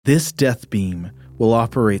This death beam will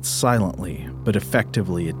operate silently but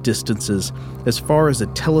effectively at distances as far as a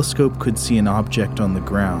telescope could see an object on the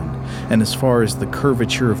ground and as far as the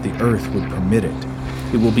curvature of the Earth would permit it.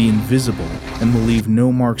 It will be invisible and will leave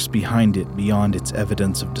no marks behind it beyond its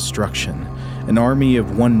evidence of destruction. An army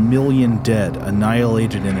of 1 million dead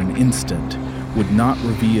annihilated in an instant would not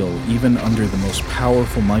reveal, even under the most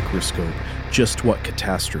powerful microscope, just what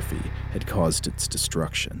catastrophe had caused its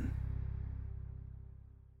destruction.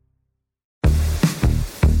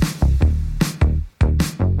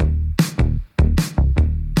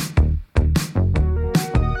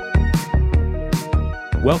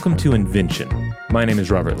 Welcome to Invention. My name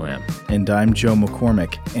is Robert Lamb. And I'm Joe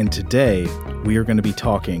McCormick, and today we are going to be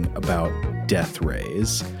talking about death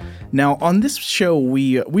rays. Now, on this show,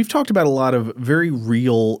 we've talked about a lot of very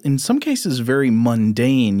real, in some cases very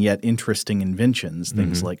mundane yet interesting inventions,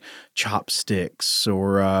 things like chopsticks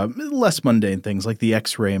or less mundane things like the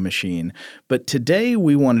X-ray machine. But today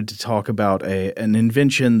we wanted to talk about an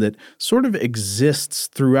invention that sort of exists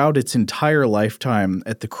throughout its entire lifetime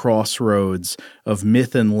at the crossroads of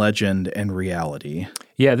myth and legend and reality.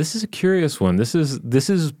 Yeah, this is a curious one. This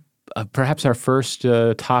is perhaps our first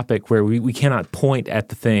topic where we cannot point at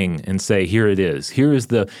the thing and say, here it is. Here is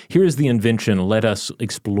the invention. Let us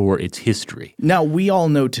explore its history. Now, we all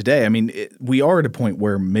know today, we are at a point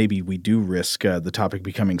where maybe we do risk the topic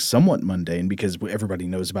becoming somewhat mundane because everybody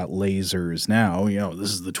knows about lasers now. You know,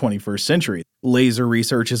 this is the 21st century. Laser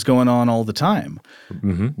research is going on all the time.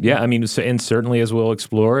 Mm-hmm. Yeah, and certainly as we'll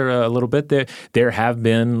explore a little bit, there have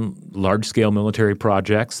been large-scale military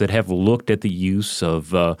projects that have looked at the use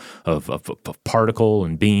of particle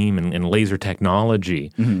and beam and laser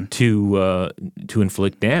technology to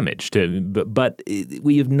inflict damage. But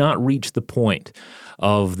we have not reached the point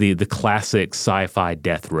of the classic sci-fi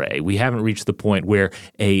death ray. We haven't reached the point where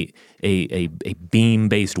a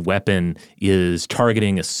beam-based weapon is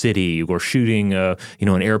targeting a city or shooting an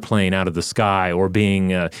airplane out of the sky or being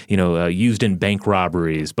used in bank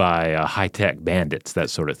robberies by high-tech bandits, that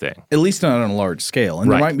sort of thing. At least not on a large scale. And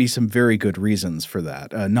Right. There might be some very good reasons for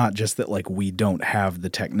that. Not just that we don't have the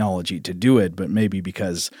technology to do it, but maybe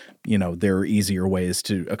because there are easier ways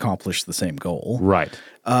to accomplish the same goal. Right.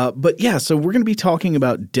 But yeah, so we're going to be talking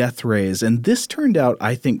about death rays, and this turned out,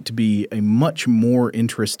 I think, to be a much more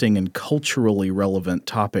interesting and culturally relevant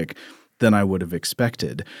topic than I would have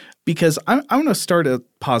expected. Because I'm going to start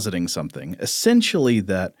positing something, essentially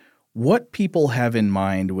that what people have in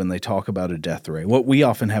mind when they talk about a death ray, what we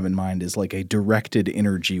often have in mind is like a directed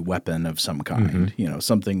energy weapon of some kind,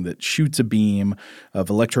 something that shoots a beam of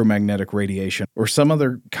electromagnetic radiation or some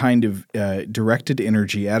other kind of directed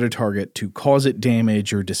energy at a target to cause it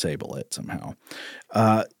damage or disable it somehow.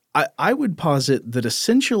 I would posit that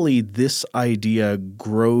essentially this idea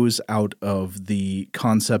grows out of the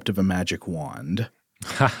concept of a magic wand.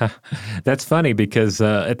 That's funny because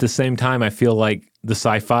at the same time, I feel like the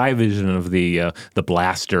sci-fi vision of the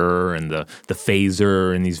blaster and the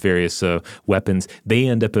phaser and these various weapons, they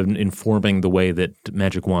end up informing the way that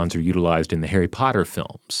magic wands are utilized in the Harry Potter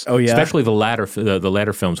films. Oh, yeah? Especially the latter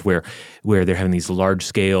films where they're having these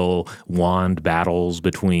large-scale wand battles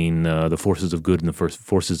between the forces of good and the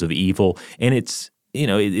forces of evil. And it's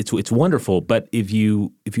wonderful, but if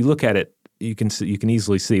you look at it, you can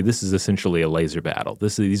easily see this is essentially a laser battle.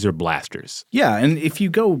 These are blasters. Yeah, and if you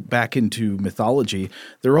go back into mythology,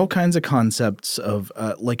 there are all kinds of concepts of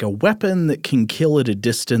like a weapon that can kill at a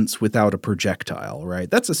distance without a projectile, right?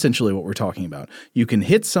 That's essentially what we're talking about. You can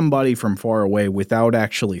hit somebody from far away without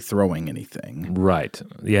actually throwing anything. Right.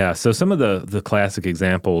 Yeah. So some of the classic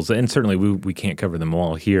examples, and certainly we can't cover them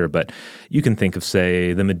all here, but you can think of,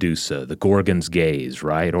 say, the Medusa, the Gorgon's gaze,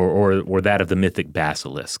 right? Or that of the mythic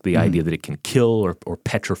basilisk, the idea that it can kill or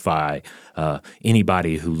petrify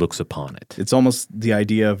anybody who looks upon it. It's almost the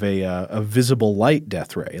idea of a visible light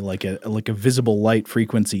death ray, like a visible light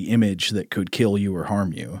frequency image that could kill you or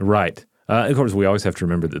harm you. Right. Of course, we always have to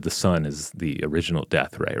remember that the sun is the original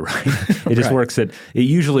death ray, right? It just Right. It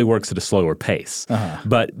usually works at a slower pace.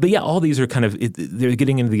 But yeah, all these are they're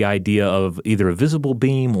getting into the idea of either a visible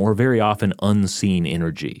beam or very often unseen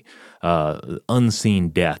energy. Unseen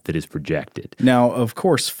death that is projected. Now, of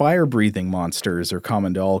course, fire-breathing monsters are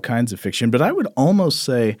common to all kinds of fiction, but I would almost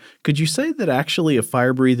say, could you say that actually a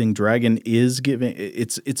fire-breathing dragon is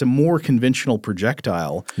it's a more conventional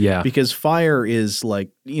projectile? Yeah. Because fire is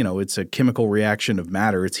it's a chemical reaction of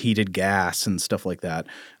matter. It's heated gas and stuff like that.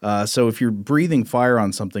 So if you're breathing fire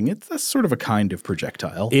on something, that's sort of a kind of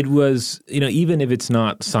projectile. It was, even if it's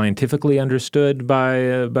not scientifically understood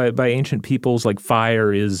by ancient peoples, like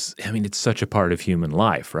fire is, it's such a part of human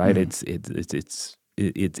life, right? It's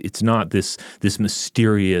it's not this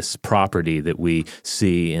mysterious property that we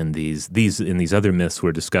see in these other myths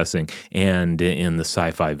we're discussing, and in the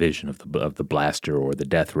sci-fi vision of the blaster or the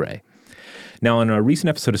death ray. Now, in a recent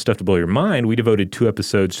episode of Stuff to Blow Your Mind, we devoted 2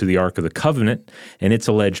 episodes to the Ark of the Covenant and its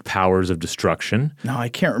alleged powers of destruction. Now, I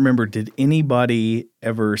can't remember, did anybody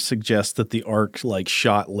ever suggest that the Ark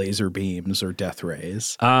shot laser beams or death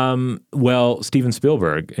rays? Well, Steven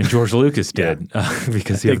Spielberg and George Lucas did,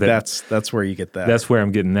 because I think that's where you get that. That's where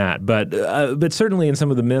I'm getting that. But certainly in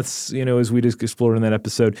some of the myths, as we just explored in that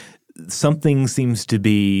episode, something seems to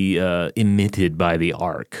be emitted by the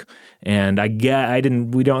Ark. And I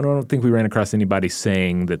don't think we ran across anybody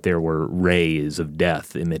saying that there were rays of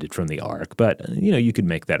death emitted from the Ark. But, you could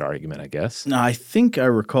make that argument, I guess. I think I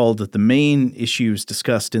recall that the main issues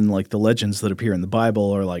discussed in the legends that appear in the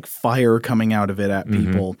Bible are fire coming out of it at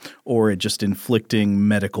people, or it just inflicting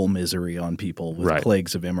medical misery on people with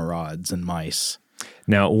plagues of emerods and mice.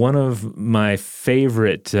 Now, one of my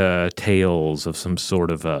favorite tales of some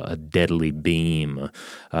sort of a deadly beam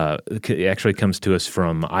actually comes to us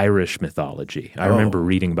from Irish mythology. I remember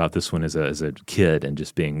reading about this one as a kid and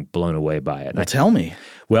just being blown away by it. Well, tell me.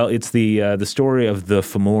 Well, it's the story of the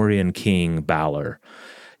Fomorian king Balor.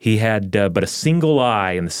 He had but a single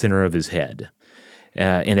eye in the center of his head.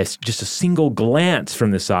 And just a single glance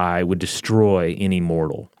from this eye would destroy any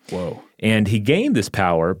mortal. Whoa. And he gained this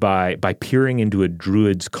power by peering into a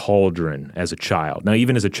druid's cauldron as a child. Now,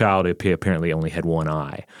 even as a child, he apparently only had one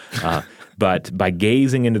eye. But by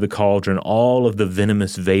gazing into the cauldron, all of the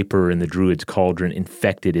venomous vapor in the druid's cauldron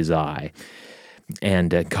infected his eye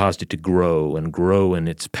and caused it to grow and grow in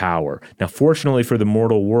its power. Now, fortunately for the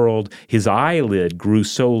mortal world, his eyelid grew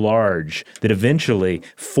so large that eventually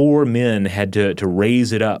 4 men had to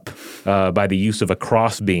raise it up by the use of a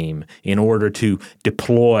crossbeam in order to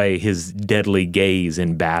deploy his deadly gaze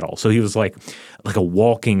in battle. So he was like a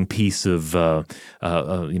walking piece of like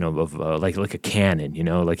a cannon.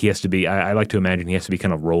 He has to be. I like to imagine he has to be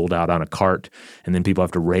kind of rolled out on a cart, and then people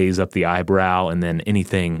have to raise up the eyebrow, and then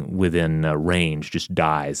anything within range just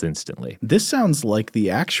dies instantly. This sounds like the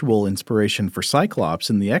actual inspiration for Cyclops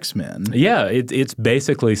in the X-Men. Yeah, it's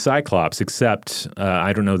basically Cyclops, except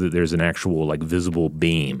I don't know that there's an actual visible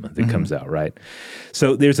beam that comes out, right?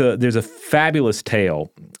 So there's a fabulous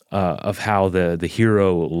tale of how the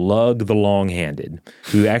hero Lug the Long-Handed,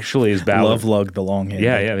 who actually is Balor. Love Lug the Long-Handed.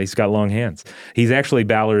 Yeah, he's got long hands. He's actually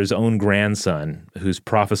Balor's own grandson, who's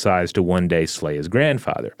prophesied to one day slay his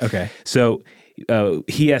grandfather. Okay. So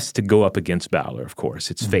he has to go up against Balor, of course.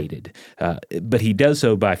 It's fated. But he does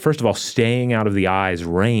so by, first of all, staying out of the eye's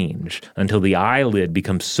range until the eyelid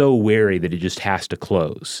becomes so wary that it just has to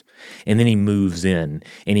close. And then he moves in,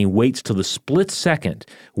 and he waits till the split second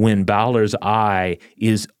when Balor's eye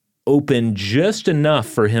is open just enough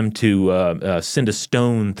for him to send a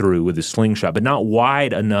stone through with his slingshot, but not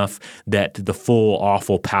wide enough that the full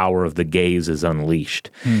awful power of the gaze is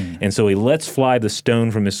unleashed. And so he lets fly the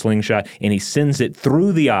stone from his slingshot, and he sends it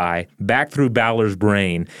through the eye, back through Balor's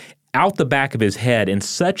brain, out the back of his head, and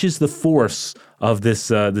such is the force of this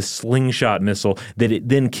slingshot missile that it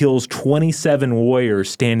then kills 27 warriors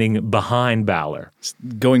standing behind Balor.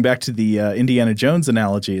 Going back to the Indiana Jones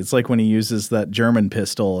analogy, it's like when he uses that German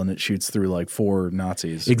pistol and it shoots through 4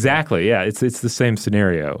 Nazis. Exactly, yeah. It's the same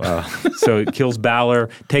scenario. So it kills Balor,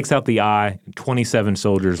 takes out the eye, 27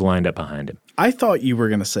 soldiers lined up behind him. I thought you were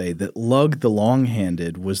going to say that Lug the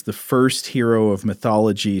Long-Handed was the first hero of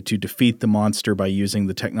mythology to defeat the monster by using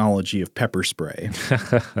the technology of pepper spray.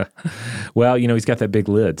 Well, he's got that big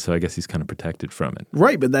lid, so I guess he's kind of protected from it.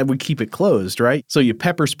 Right, but that would keep it closed, right? So you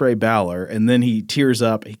pepper spray Balor, and then he tears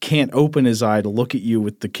up. He can't open his eye to look at you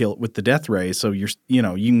with the death ray, so you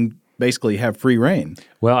can basically have free reign.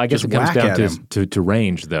 Well, I guess Just it comes whack down to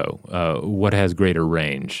range, though. What has greater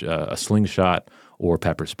range, a slingshot or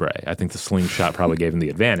pepper spray? I think the slingshot probably gave him the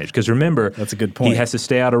advantage, because remember, that's a good point. He has to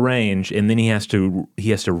stay out of range, and then he has to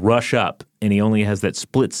rush up, and he only has that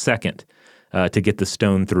split second to get the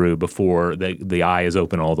stone through before the eye is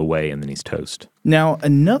open all the way, and then he's toast. Now,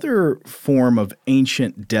 another form of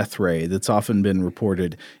ancient death ray that's often been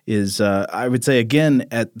reported is, I would say, again,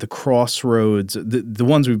 at the crossroads. The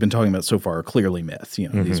ones we've been talking about so far are clearly myth.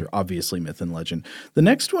 These are obviously myth and legend. The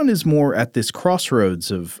next one is more at this crossroads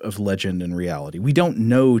of legend and reality. We don't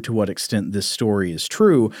know to what extent this story is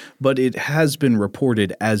true, but it has been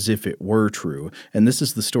reported as if it were true. And this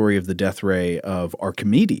is the story of the death ray of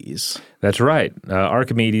Archimedes. That's right.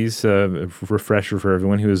 Archimedes, refresher for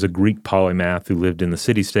everyone, who is a Greek polymath who lived in the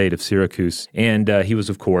city-state of Syracuse. And he was,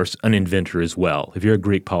 of course, an inventor as well. If you're a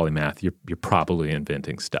Greek polymath, you're probably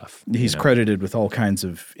inventing stuff. He's credited with all kinds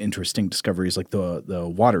of interesting discoveries like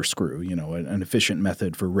the water screw, an efficient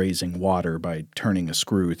method for raising water by turning a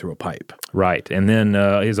screw through a pipe. Right. And then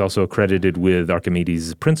he's also credited with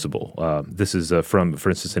Archimedes' principle. This is from, for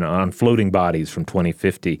instance, on floating bodies from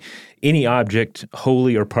 2050. Any object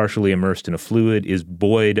wholly or partially immersed in a fluid is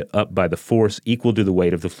buoyed up by the force equal to the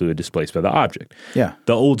weight of the fluid displaced by the object. Yeah.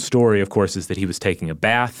 The old story, of course, is that he was taking a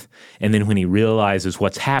bath, and then when he realizes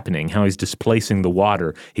what's happening, how he's displacing the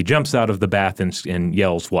water, he jumps out of the bath and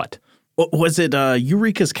yells what? Was it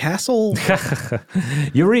Eureka's Castle?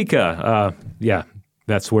 Eureka! Yeah.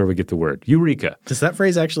 That's where we get the word. Eureka. Does that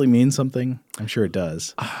phrase actually mean something? I'm sure it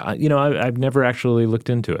does. I've never actually looked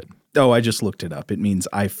into it. Oh, I just looked it up. It means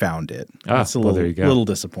I found it. That's a little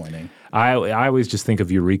disappointing. I always just think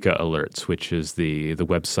of Eureka Alerts, which is the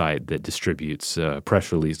website that distributes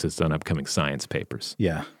press releases on upcoming science papers.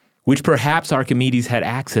 Yeah. Which perhaps Archimedes had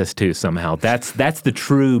access to somehow. That's the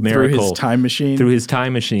true miracle. Through his time machine? Through his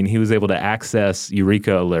time machine, he was able to access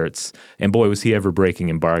Eureka Alerts. And boy, was he ever breaking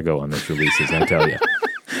embargo on those releases, I tell you.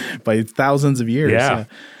 By thousands of years. Yeah.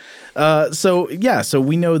 So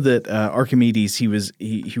we know that Archimedes,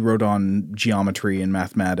 he wrote on geometry and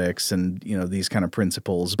mathematics and these kind of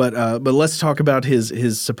principles. But let's talk about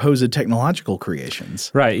his supposed technological creations.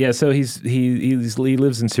 Right. Yeah. So he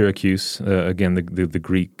lives in Syracuse, again the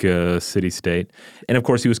Greek city-state, and of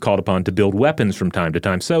course he was called upon to build weapons from time to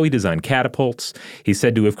time. So he designed catapults. He's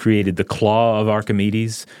said to have created the claw of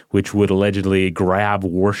Archimedes, which would allegedly grab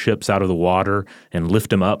warships out of the water and lift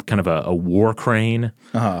them up, kind of a war crane.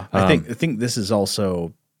 I think this is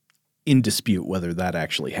also in dispute whether that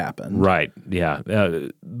actually happened. Right. Yeah.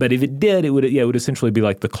 But if it did, it would essentially be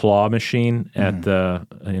like the claw machine at the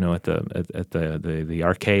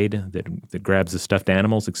arcade that grabs the stuffed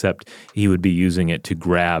animals, except he would be using it to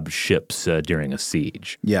grab ships during a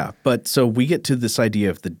siege. Yeah. But so we get to this idea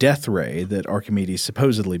of the death ray that Archimedes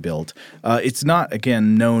supposedly built. It's not,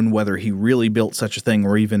 again, known whether he really built such a thing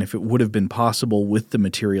or even if it would have been possible with the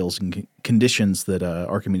materials and conditions that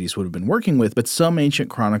Archimedes would have been working with. But some ancient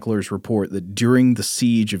chroniclers report that during the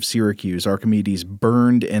siege of Syracuse, Archimedes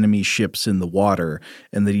burned enemy ships in the water,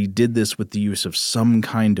 and that he did this with the use of some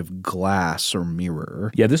kind of glass or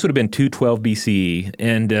mirror. Yeah, this would have been 212 BCE,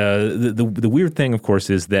 and the weird thing, of course,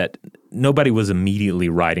 is that nobody was immediately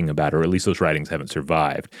writing about it, or at least those writings haven't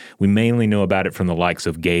survived. We mainly know about it from the likes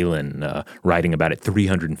of Galen writing about it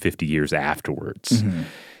 350 years afterwards. Mm-hmm.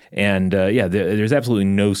 And there's absolutely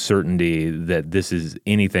no certainty that this is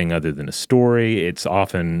anything other than a story. It's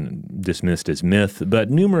often dismissed as myth, but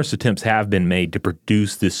numerous attempts have been made to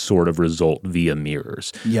produce this sort of result via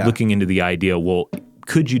mirrors. Yeah. Looking into the idea, well,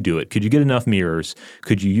 could you do it? Could you get enough mirrors?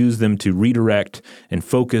 Could you use them to redirect and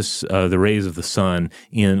focus the rays of the sun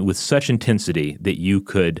in with such intensity that you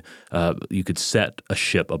could set a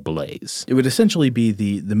ship ablaze? It would essentially be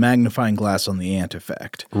the magnifying glass on the ant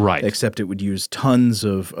effect. Right. Except it would use tons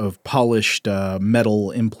of polished metal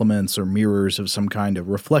implements or mirrors of some kind of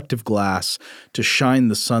reflective glass to shine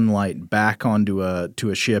the sunlight back onto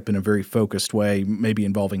a ship in a very focused way, maybe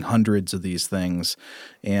involving hundreds of these things.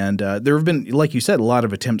 And there have been, like you said, a lot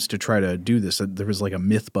of attempts to try to do this. There was like a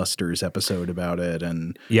Mythbusters episode about it.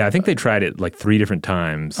 And yeah, I think they tried it like 3 different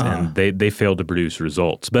times, and they failed to produce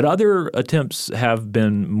results. But other attempts have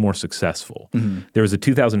been more successful. Mm-hmm. There was a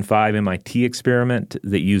 2005 MIT experiment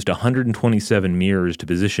that used 127 mirrors to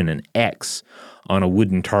position an X on a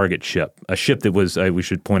wooden target ship, a ship that was, we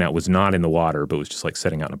should point out, was not in the water, but was just like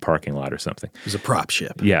setting out in a parking lot or something. It was a prop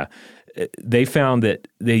ship. Yeah. They found that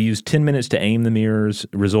they used 10 minutes to aim the mirrors,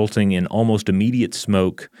 resulting in almost immediate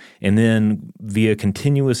smoke, and then via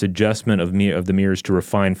continuous adjustment of the mirrors to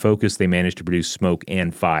refine focus, they managed to produce smoke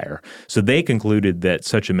and fire. So they concluded that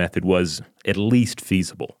such a method was at least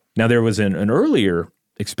feasible. Now, there was an earlier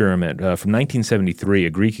experiment from 1973, a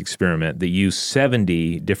Greek experiment that used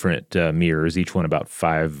 70 different mirrors, each one about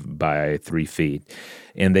 5 by 3 feet.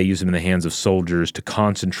 And they used them in the hands of soldiers to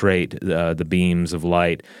concentrate the beams of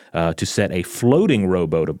light to set a floating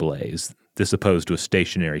rowboat ablaze. This opposed to a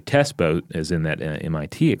stationary test boat, as in that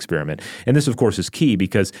MIT experiment. And this, of course, is key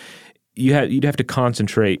because you'd have to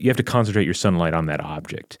concentrate. You have to concentrate your sunlight on that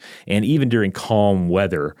object, and even during calm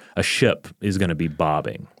weather, a ship is going to be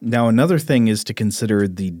bobbing. Now, another thing is to consider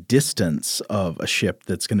the distance of a ship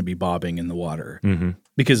that's going to be bobbing in the water,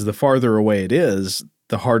 because the farther away it is,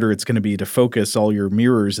 the harder it's going to be to focus all your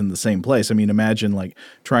mirrors in the same place. I mean, imagine like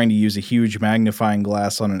trying to use a huge magnifying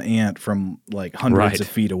glass on an ant from like hundreds of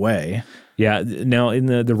feet away. Yeah. Now, in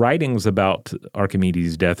the writings about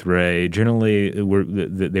Archimedes' death ray, generally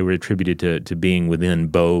they were attributed to being within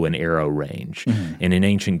bow and arrow range. Mm-hmm. And in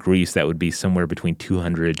ancient Greece, that would be somewhere between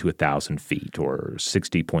 200 to 1,000 feet, or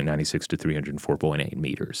 60.96 to 304.8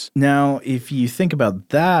 meters. Now, if you think about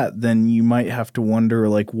that, then you might have to wonder,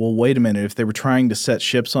 like, well, wait a minute. If they were trying to set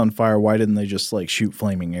ships on fire, why didn't they just, like, shoot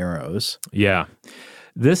flaming arrows? Yeah.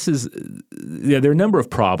 There are a number of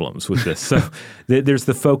problems with this. So there's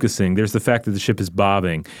the focusing. There's the fact that the ship is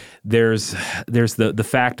bobbing. There's the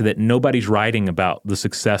fact that nobody's writing about the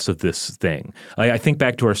success of this thing. I think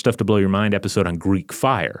back to our Stuff to Blow Your Mind episode on Greek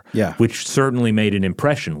fire, which certainly made an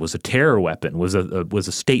impression, was a terror weapon, was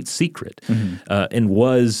a state secret, and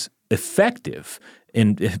was effective.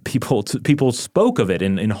 And people spoke of it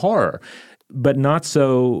in horror. But not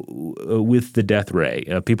so with the death ray.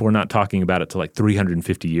 People are not talking about it till like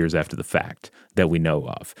 350 years after the fact that we know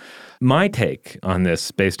of. My take on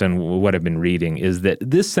this, based on what I've been reading, is that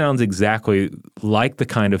this sounds exactly like the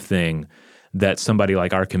kind of thing that somebody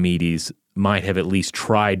like Archimedes might have at least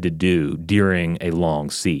tried to do during a long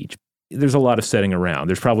siege. There's a lot of setting around.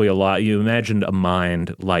 There's probably a lot. You imagined a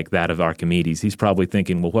mind like that of Archimedes. He's probably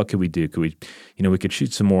thinking, well, what could we do? We could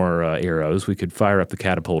shoot some more arrows. We could fire up the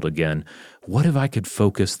catapult again. What if I could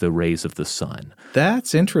focus the rays of the sun?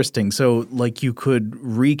 That's interesting. So, like, you could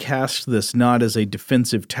recast this not as a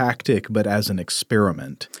defensive tactic, but as an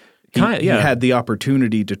experiment. He had the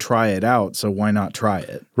opportunity to try it out, so why not try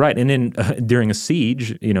it? Right, and then during a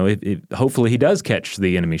siege, hopefully he does catch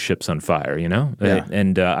the enemy ships on fire.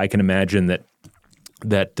 And I can imagine that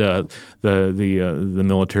the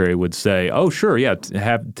military would say, "Oh, sure, yeah,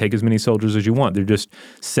 take as many soldiers as you want." They're just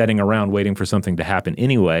sitting around waiting for something to happen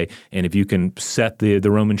anyway. And if you can set the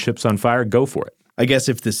Roman ships on fire, go for it. I guess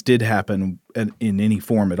if this did happen in any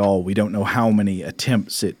form at all, we don't know how many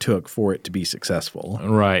attempts it took for it to be successful.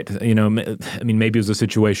 Right. Maybe it was a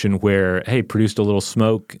situation where, hey, produced a little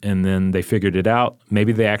smoke and then they figured it out.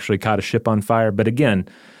 Maybe they actually caught a ship on fire. But again,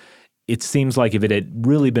 it seems like if it had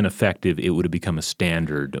really been effective, it would have become a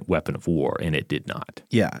standard weapon of war, and it did not.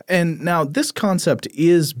 Yeah. And now this concept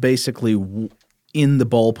is basically in the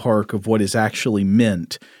ballpark of what is actually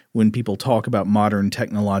meant when people talk about modern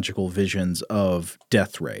technological visions of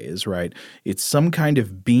death rays, right? It's some kind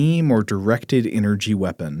of beam or directed energy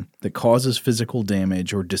weapon that causes physical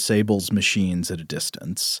damage or disables machines at a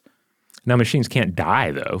distance. Now, machines can't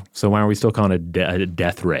die, though, so why are we still calling it a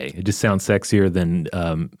death ray? It just sounds sexier than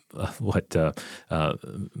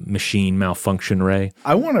machine malfunction ray.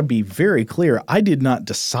 I want to be very clear. I did not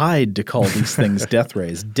decide to call these things death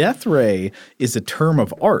rays. Death ray is a term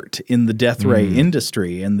of art in the death ray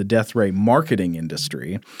industry and the death ray marketing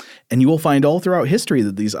industry. And you will find all throughout history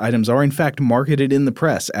that these items are, in fact, marketed in the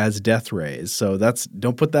press as death rays. So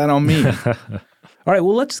don't put that on me. All right,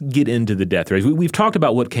 well, let's get into the death rays. We've talked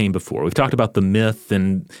about what came before. We've talked about the myth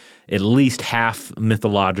and at least half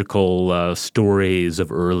mythological stories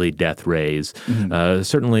of early death rays,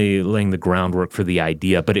 certainly laying the groundwork for the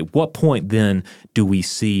idea. But at what point then do we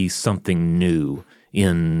see something new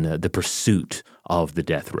in the pursuit of the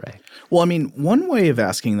death ray? Well, one way of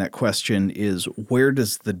asking that question is, where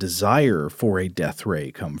does the desire for a death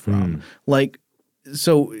ray come from?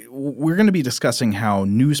 So we're going to be discussing how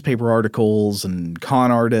newspaper articles and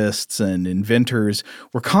con artists and inventors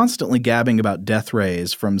were constantly gabbing about death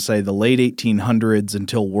rays from, say, the late 1800s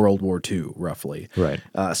until World War II, roughly. Right.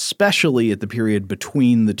 Especially at the period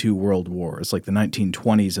between the two world wars, like the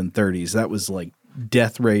 1920s and 30s. That was like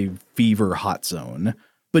death ray fever hot zone.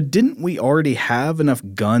 But didn't we already have enough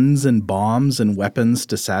guns and bombs and weapons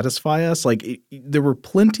to satisfy us? There were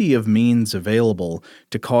plenty of means available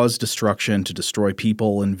to cause destruction, to destroy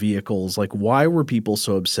people and vehicles. Why were people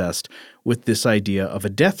so obsessed with this idea of a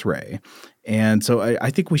death ray? And so I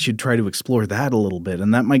think we should try to explore that a little bit,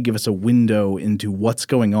 and that might give us a window into what's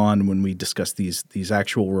going on when we discuss these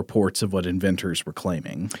actual reports of what inventors were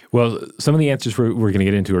claiming. Well, some of the answers we're going to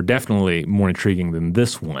get into are definitely more intriguing than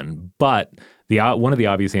this one, but one of the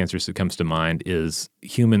obvious answers that comes to mind is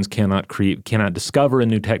humans cannot discover a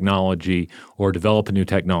new technology or develop a new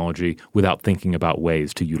technology without thinking about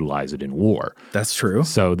ways to utilize it in war. That's true.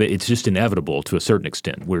 So it's just inevitable to a certain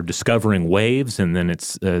extent. We're discovering waves, and then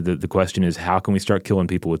it's the question is, how can we start killing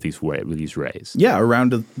people with these rays? Yeah,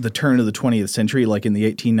 around the turn of the 20th century, like in the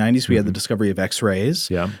 1890s, we had the discovery of X-rays.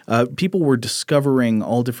 Yeah. People were discovering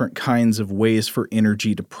all different kinds of ways for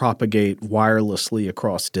energy to propagate wirelessly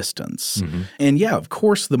across distance. And yeah, of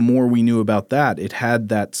course, the more we knew about that, it had had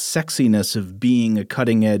that sexiness of being a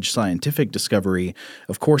cutting-edge scientific discovery,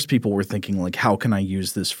 of course people were thinking, like, how can I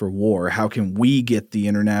use this for war? How can we get the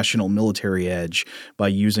international military edge by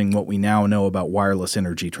using what we now know about wireless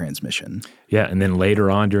energy transmission? Yeah, and then later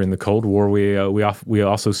on during the Cold War, we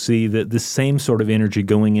also see that the same sort of energy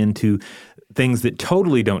going into things that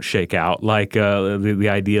totally don't shake out, like the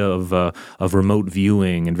idea of remote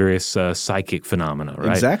viewing and various psychic phenomena, right?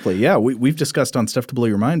 Exactly. Yeah, we've discussed on Stuff to Blow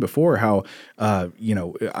Your Mind before how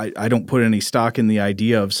I don't put any stock in the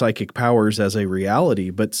idea of psychic powers as a reality,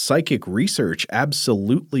 but psychic research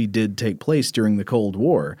absolutely did take place during the Cold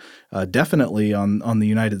War. Definitely on the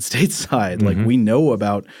United States side, Mm-hmm. like we know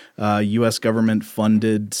about U.S. government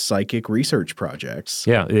funded psychic research projects.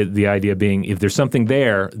 Yeah, the idea being if there's something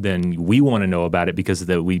there, then we want to know about it because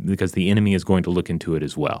the enemy is going to look into it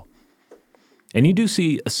as well. And you do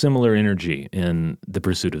see a similar energy in the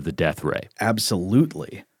pursuit of the death ray.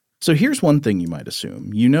 Absolutely. So here's one thing you might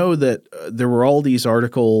assume. You know that there were all these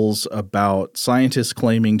articles about scientists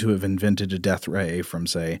claiming to have invented a death ray from,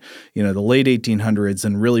 say, the late 1800s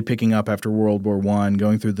and really picking up after World War I,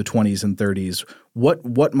 going through the 20s and 30s.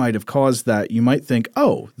 What might have caused that? You might think,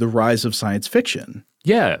 the rise of science fiction.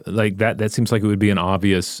 Yeah, like that seems like it would be an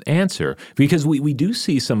obvious answer because we do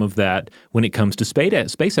see some of that when it comes to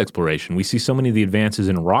space exploration. We see so many of the advances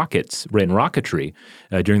in rocketry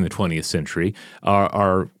during the 20th century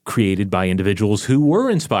are created by individuals who were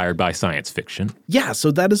inspired by science fiction. Yeah,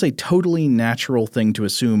 so that is a totally natural thing to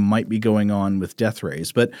assume might be going on with death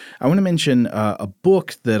rays. But I want to mention a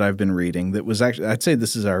book that I've been reading that was actually, I'd say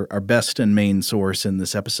this is our best and main source in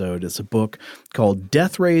this episode. It's a book called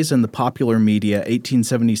Death Rays and the Popular Media,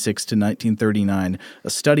 1876 to 1939, a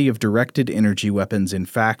study of directed energy weapons in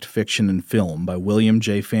fact, fiction, and film by William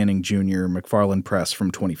J. Fanning Jr., McFarland Press from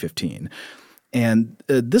 2015. And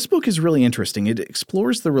this book is really interesting. It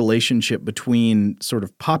explores the relationship between sort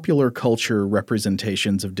of popular culture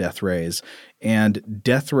representations of death rays and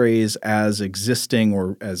death rays as existing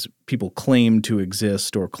or as people claim to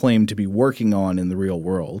exist or claim to be working on in the real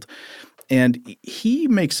world. And he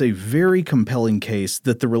makes a very compelling case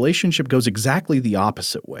that the relationship goes exactly the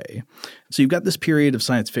opposite way. So you've got this period of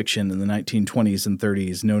science fiction in the 1920s and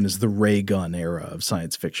 30s known as the ray gun era of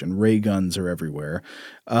science fiction. Ray guns are everywhere.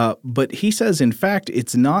 But he says, in fact,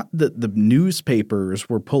 it's not that the newspapers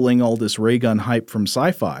were pulling all this ray gun hype from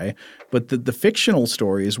sci-fi, but that the fictional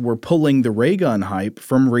stories were pulling the ray gun hype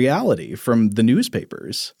from reality, from the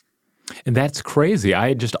newspapers. And that's crazy. I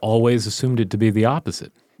had just always assumed it to be the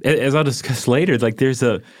opposite. As I'll discuss later, like there's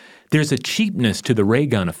a cheapness to the ray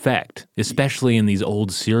gun effect, especially in these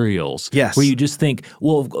old serials. Yes. Where you just think,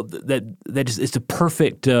 well, it's a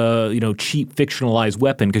perfect cheap fictionalized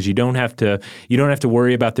weapon because you don't have to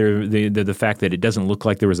worry about the fact that it doesn't look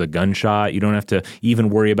like there was a gunshot. You don't have to even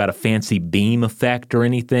worry about a fancy beam effect or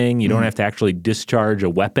anything. You don't have to actually discharge a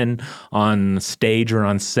weapon on stage or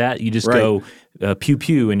on set. You just go pew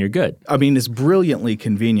pew and you're good. I mean, it's brilliantly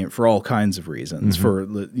convenient for all kinds of reasons, for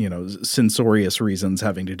censorious reasons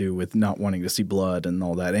having to do with not wanting to see blood and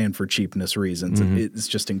all that, and for cheapness reasons. It's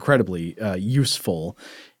just incredibly useful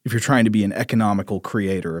if you're trying to be an economical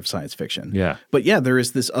creator of science fiction. Yeah. But yeah, there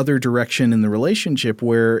is this other direction in the relationship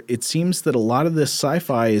where it seems that a lot of this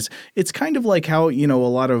sci-fi it's kind of like how, a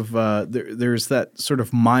lot of there's that sort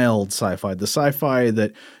of mild sci-fi, the sci-fi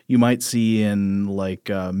that you might see in like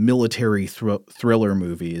military thriller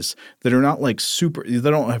movies that are not like they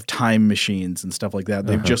don't have time machines and stuff like that.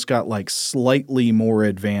 They've just got like slightly more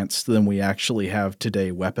advanced than we actually have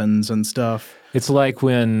today weapons and stuff. It's like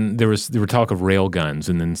when there were talk of rail guns,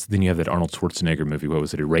 and then you have that Arnold Schwarzenegger movie. What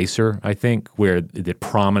was it, Eraser? I think, where it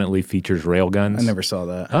prominently features rail guns. I never saw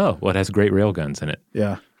that. Oh, well, it has great rail guns in it.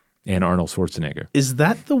 Yeah. And Arnold Schwarzenegger. Is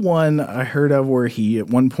that the one I heard of where he at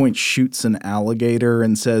one point shoots an alligator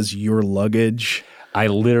and says, "Your luggage"? I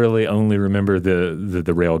literally only remember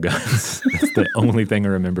the rail guns. That's the only thing I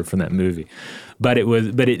remember from that movie. But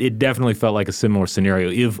it definitely felt like a similar scenario.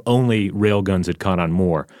 If only rail guns had caught on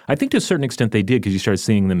more. I think to a certain extent they did because you started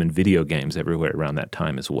seeing them in video games everywhere around that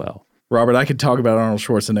time as well. Robert, I could talk about Arnold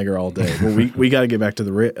Schwarzenegger all day. Well, we got to get back to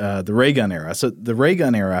the ray gun era. So the ray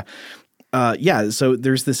gun era, so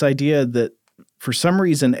there's this idea that for some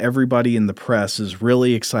reason everybody in the press is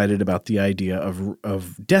really excited about the idea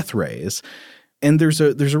of death rays. And there's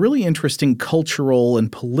a really interesting cultural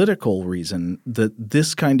and political reason that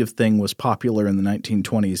this kind of thing was popular in the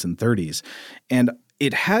 1920s and 30s. And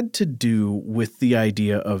it had to do with the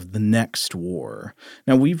idea of the next war.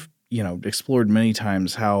 Now, we've explored many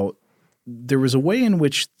times how there was a way in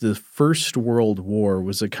which the First World War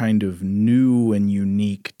was a kind of new and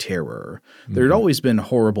unique terror. There had always been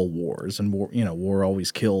horrible wars, and war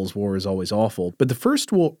always kills, war is always awful. But the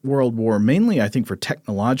First World War, mainly I think for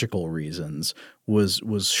technological reasons,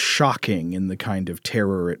 was shocking in the kind of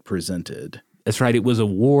terror it presented. That's right. It was a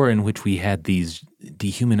war in which we had these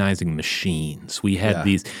dehumanizing machines. We had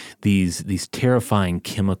these terrifying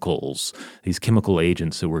chemicals, these chemical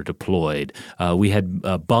agents that were deployed. We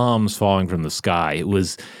had bombs falling from the sky. It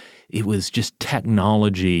was just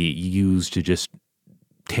technology used to just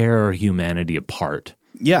tear humanity apart.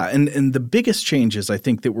 Yeah, and the biggest changes I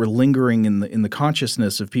think that were lingering in the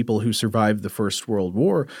consciousness of people who survived the First World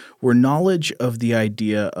War were knowledge of the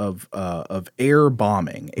idea of air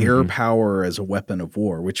bombing, air power as a weapon of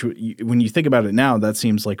war. Which, when you think about it now, that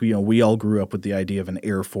seems like we all grew up with the idea of an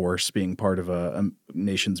air force being part of a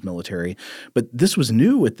nation's military, but this was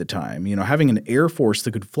new at the time. Having an air force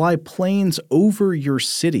that could fly planes over your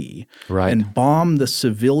city and bomb the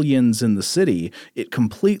civilians in the city, it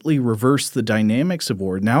completely reversed the dynamics of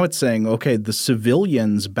war. Now it's saying, okay, the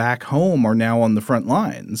civilians back home are now on the front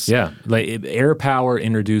lines. Yeah, air power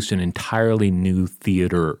introduced an entirely new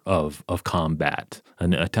theater of combat,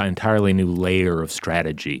 an entirely new layer of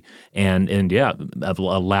strategy, and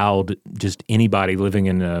allowed just anybody living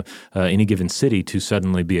in any given city to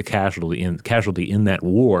suddenly be a casualty in that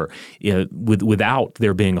war, without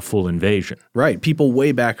there being a full invasion. Right. People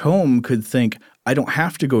way back home could think, I don't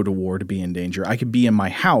have to go to war to be in danger. I could be in my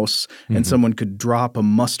house and someone could drop a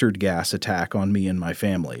mustard gas attack on me and my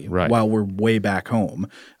family while we're way back home.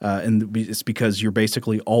 And it's because you're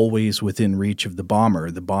basically always within reach of the bomber.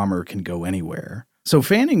 The bomber can go anywhere. So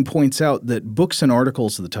Fanning points out that books and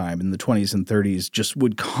articles of the time in the 20s and 30s just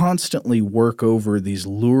would constantly work over these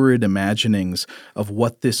lurid imaginings of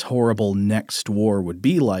what this horrible next war would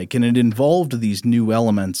be like. And it involved these new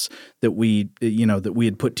elements that we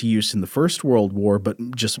had put to use in the First World War, but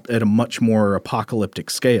just at a much more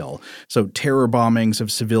apocalyptic scale. So terror bombings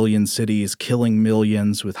of civilian cities, killing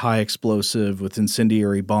millions with high explosive, with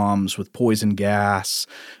incendiary bombs, with poison gas.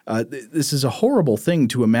 This is a horrible thing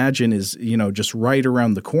to imagine is, just right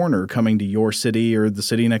around the corner coming to your city or the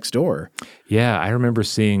city next door. Yeah, I remember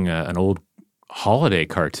seeing an old holiday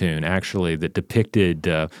cartoon, actually, that depicted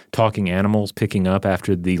talking animals picking up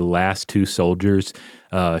after the last two soldiers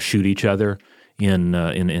shoot each other in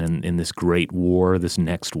this great war, this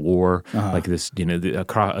next war, like this,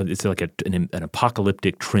 it's like an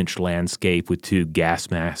apocalyptic trench landscape with two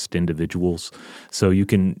gas-masked individuals. So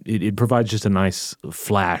it provides just a nice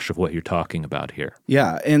flash of what you're talking about here.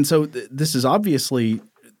 Yeah, and so this is obviously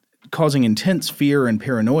causing intense fear and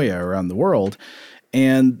paranoia around the world.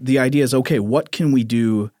 And the idea is, okay, what can we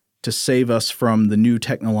do to save us from the new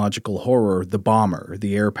technological horror, the bomber,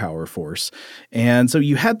 the air power force? And so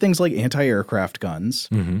you had things like anti-aircraft guns.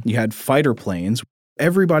 You had fighter planes.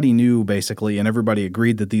 Everybody knew, basically, and everybody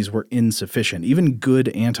agreed that these were insufficient. Even good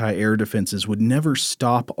anti-air defenses would never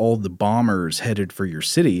stop all the bombers headed for your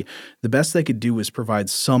city. The best they could do was provide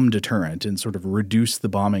some deterrent and sort of reduce the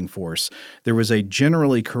bombing force. There was a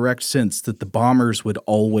generally correct sense that the bombers would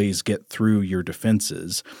always get through your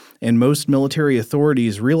defenses. And most military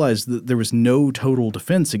authorities realized that there was no total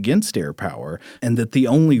defense against air power, and that the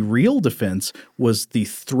only real defense was the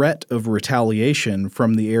threat of retaliation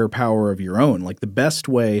from the air power of your own. Like, the best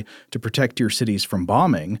way to protect your cities from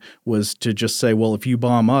bombing was to just say, well, if you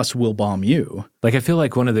bomb us, we'll bomb you. Like, I feel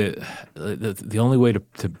like one of the only way to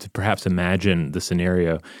perhaps imagine the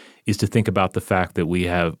scenario is to think about the fact that we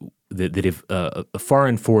have that if a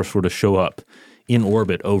foreign force were to show up in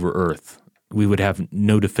orbit over Earth, we would have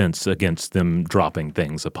no defense against them dropping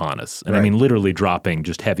things upon us. And I mean literally dropping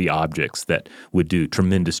just heavy objects that would do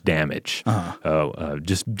tremendous damage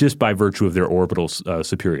just by virtue of their orbital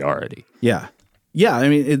superiority. Yeah. Yeah, I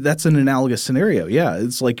mean, that's an analogous scenario. Yeah,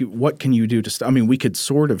 it's like, what can you do to stop? I mean, we could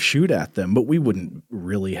sort of shoot at them, but we wouldn't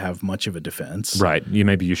really have much of a defense. Right.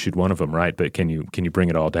 Maybe you shoot one of them, right? But can you bring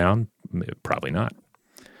it all down? Probably not.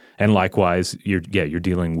 And likewise, you're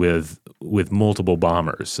dealing with multiple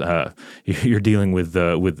bombers. You're dealing with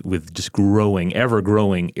just ever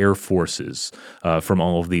growing air forces from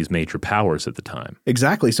all of these major powers at the time.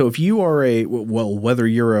 Exactly. So if you are whether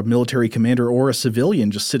you're a military commander or a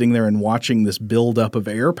civilian just sitting there and watching this buildup of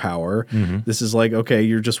air power, this is like, okay,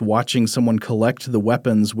 you're just watching someone collect the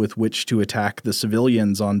weapons with which to attack the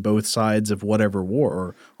civilians on both sides of whatever war,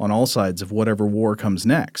 or on all sides of whatever war comes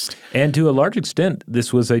next. And to a large extent,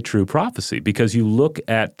 this was a true prophecy, because you look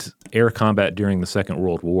at air combat during the Second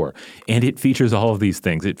World War. And it features all of these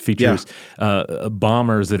things. It features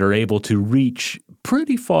bombers that are able to reach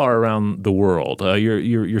pretty far around the world.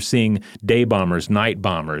 You're seeing day bombers, night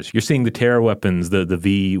bombers. You're seeing the terror weapons, the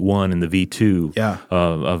V-1 and the V-2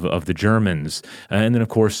 of the Germans. And then, of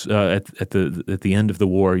course, at the end of the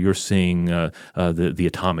war, you're seeing the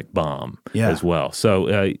atomic bomb as well.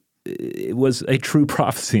 So it was a true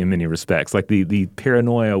prophecy in many respects. Like the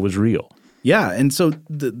paranoia was real. Yeah, and so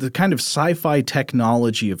the kind of sci-fi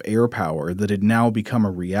technology of air power that had now become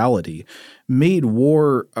a reality made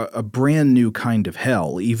war a brand new kind of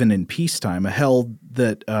hell, even in peacetime, a hell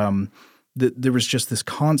that there was just this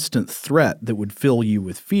constant threat that would fill you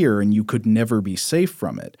with fear and you could never be safe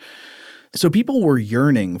from it. So people were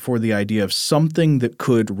yearning for the idea of something that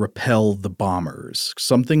could repel the bombers,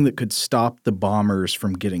 something that could stop the bombers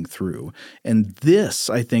from getting through. And this,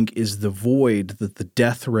 I think, is the void that the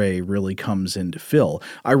death ray really comes in to fill.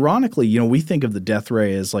 Ironically, we think of the death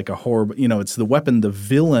ray as like a horrible, it's the weapon the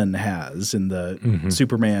villain has in the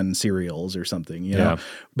Superman serials or something, you know.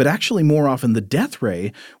 But actually, more often, the death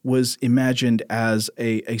ray was imagined as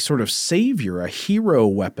a sort of savior, a hero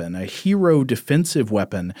weapon, a hero defensive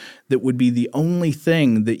weapon that would be the only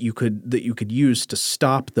thing that you could use to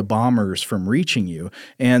stop the bombers from reaching you.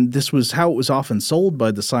 And this was how it was often sold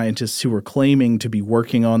by the scientists who were claiming to be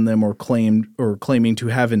working on them or claiming to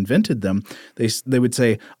have invented them. They would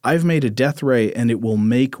say, "I've made a death ray and it will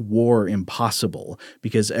make war impossible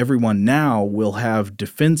because everyone now will have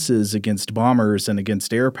defenses against bombers and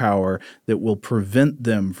against air power that will prevent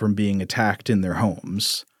them from being attacked in their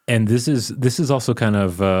homes." And this is also kind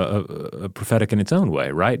of prophetic in its own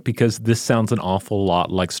way, right? Because this sounds an awful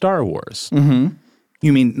lot like Star Wars. Mm-hmm.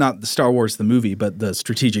 You mean not the Star Wars the movie, but the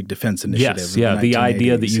Strategic Defense Initiative? Yes, the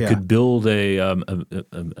idea that you could build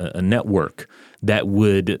a network that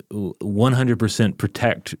would 100%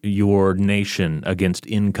 protect your nation against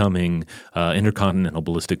incoming intercontinental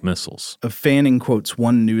ballistic missiles. Fanning quotes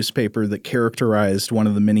one newspaper that characterized one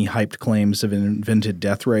of the many hyped claims of an invented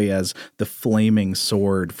death ray as the flaming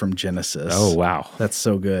sword from Genesis. Oh, wow. That's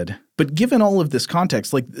so good. But given all of this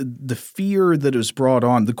context, like the fear that is brought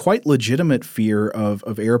on, the quite legitimate fear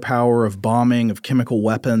of air power, of bombing, of chemical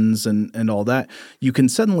weapons and all that, you can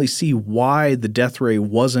suddenly see why the death ray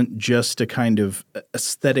wasn't just a kind of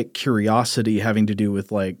aesthetic curiosity having to do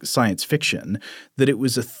with like science fiction, that it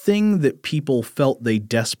was a thing that people felt they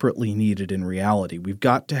desperately needed in reality. We've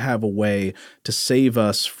got to have a way to save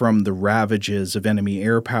us from the ravages of enemy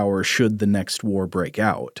air power should the next war break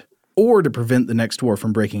out. Or to prevent the next war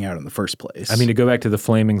from breaking out in the first place. I mean, to go back to the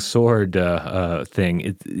flaming sword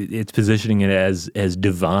thing, it's positioning it as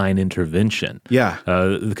divine intervention. Yeah.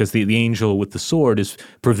 Because the angel with the sword is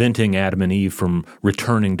preventing Adam and Eve from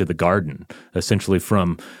returning to the garden, essentially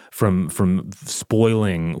from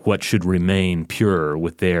spoiling what should remain pure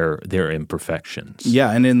with their imperfections.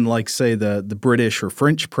 Yeah, and in like, say, the British or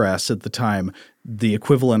French press at the time, the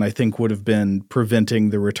equivalent, I think, would have been preventing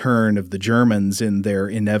the return of the Germans in their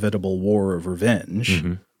inevitable war of revenge.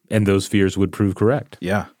 Mm-hmm. And those fears would prove correct.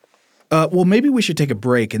 Yeah. Well, maybe we should take a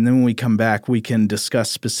break, and then when we come back, we can discuss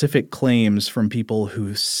specific claims from people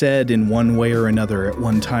who said in one way or another at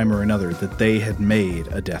one time or another that they had made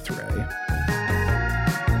a death ray.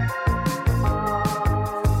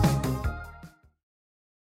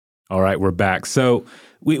 All right, we're back. So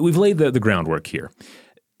we've laid the groundwork here.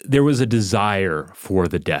 There was a desire for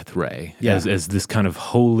the death ray as this kind of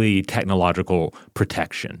holy technological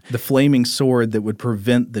protection. The flaming sword that would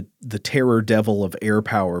prevent the terror devil of air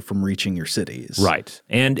power from reaching your cities. Right.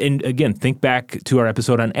 And again, think back to our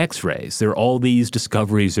episode on X-rays. There are all these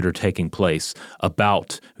discoveries that are taking place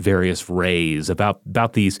about various rays,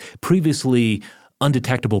 about these previously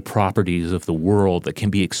undetectable properties of the world that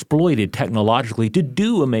can be exploited technologically to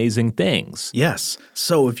do amazing things. Yes.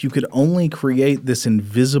 So if you could only create this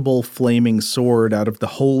invisible flaming sword out of the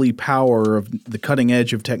holy power of the cutting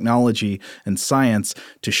edge of technology and science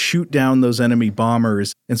to shoot down those enemy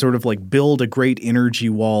bombers and sort of like build a great energy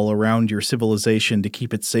wall around your civilization to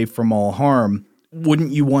keep it safe from all harm,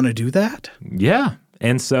 wouldn't you want to do that? Yeah.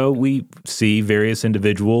 And so we see various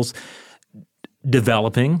individuals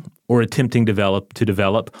developing or attempting to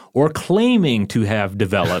develop, or claiming to have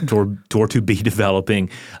developed or to be developing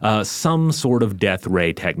some sort of death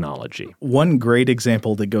ray technology. One great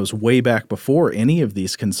example that goes way back before any of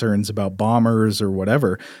these concerns about bombers or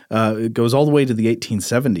whatever, it goes all the way to the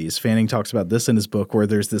 1870s. Fanning talks about this in his book where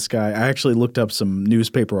there's this guy. I actually looked up some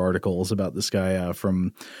newspaper articles about this guy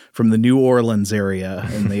from the New Orleans area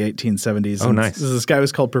in the 1870s. Oh, nice. This guy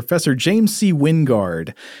was called Professor James C.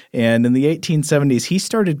 Wingard. And in the 1870s, he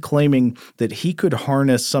started claiming claiming that he could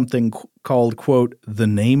harness something called, quote, the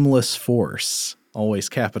nameless force. Always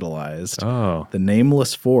capitalized. Oh. The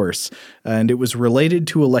nameless force. And it was related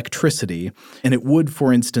to electricity, and it would,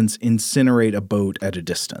 for instance, incinerate a boat at a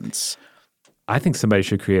distance. I think somebody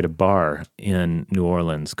should create a bar in New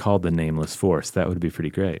Orleans called the Nameless Force. That would be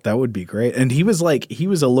pretty great. That would be great. And he was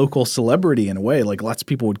a local celebrity in a way. Like lots of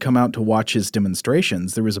people would come out to watch his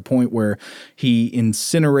demonstrations. There was a point where he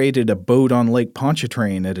incinerated a boat on Lake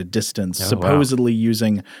Pontchartrain at a distance, supposedly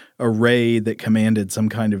using a ray that commanded some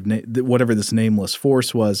kind of whatever this nameless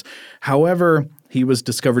force was. However, he was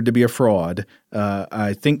discovered to be a fraud.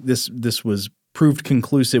 I think this was proved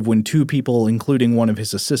conclusive when 2 people, including one of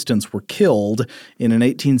his assistants, were killed in an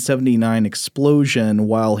 1879 explosion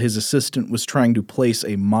while his assistant was trying to place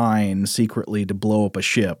a mine secretly to blow up a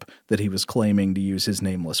ship that he was claiming to use his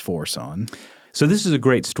nameless force on. So this is a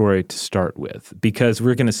great story to start with because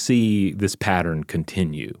we're going to see this pattern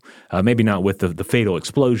continue. Maybe not with the fatal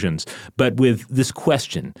explosions, but with this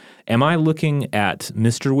question: am I looking at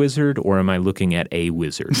Mr. Wizard or am I looking at a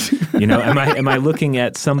wizard? Am I looking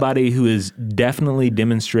at somebody who is definitely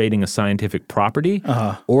demonstrating a scientific property,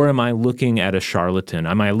 or am I looking at a charlatan?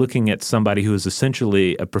 Am I looking at somebody who is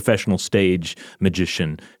essentially a professional stage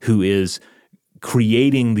magician who is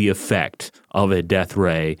creating the effect of a death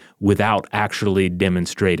ray without actually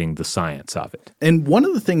demonstrating the science of it? And one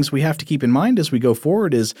of the things we have to keep in mind as we go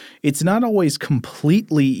forward is it's not always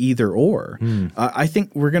completely either or. I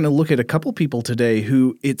think we're going to look at a couple people today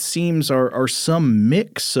who it seems are some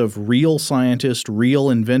mix of real scientist, real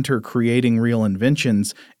inventor creating real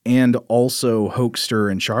inventions, and also hoaxer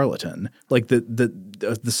and charlatan. Like the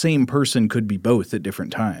same person could be both at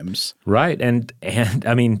different times. Right. And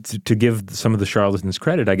I mean, to give some of the charlatans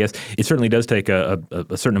credit, I guess it certainly does take a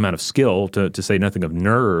certain amount of skill, to say nothing of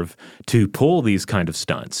nerve, to pull these kind of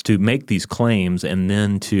stunts, to make these claims, and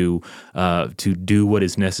then to do what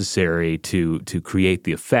is necessary to create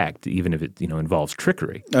the effect, even if it involves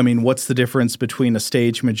trickery. I mean, what's the difference between a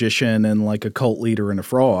stage magician and like a cult leader and a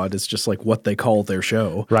fraud? It's just like what they call their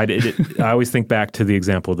show. Right. I always think back to the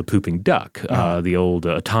example of the pooping duck, the old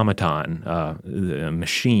automaton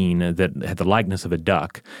machine that had the likeness of a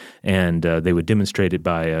duck, and they would demonstrate it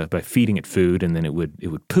by feeding it food, and then it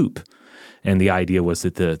would poop. And the idea was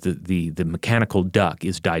that the mechanical duck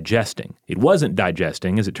is digesting. It wasn't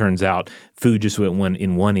digesting, as it turns out. Food just went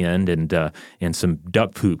in one end, and some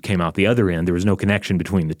duck poop came out the other end. There was no connection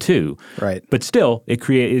between the two. Right. But still, it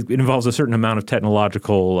involves a certain amount of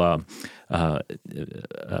technological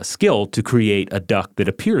skill to create a duck that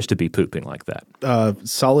appears to be pooping like that.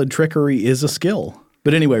 Solid trickery is a skill.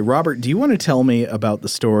 But anyway, Robert, do you want to tell me about the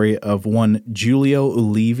story of one Giulio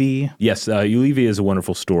Ulivi? Yes, Ulivi is a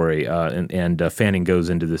wonderful story, and Fanning goes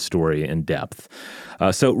into this story in depth.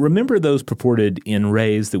 So remember those purported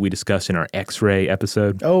N-rays that we discussed in our X-ray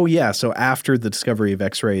episode? Oh, yeah. So after the discovery of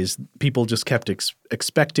X-rays, people just kept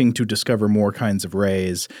expecting to discover more kinds of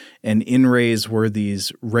rays, and N-rays were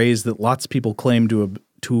these rays that lots of people claimed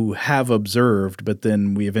to have observed, but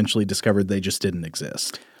then we eventually discovered they just didn't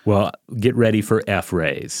exist. Well, get ready for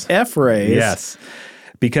F-rays. F-rays? Yes,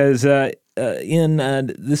 because this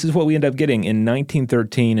is what we end up getting in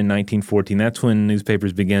 1913 and 1914. That's when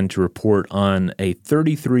newspapers began to report on a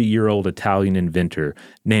 33-year-old Italian inventor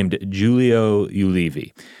named Giulio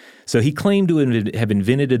Ulivi. So he claimed to have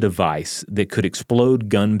invented a device that could explode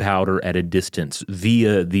gunpowder at a distance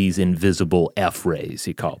via these invisible F-rays,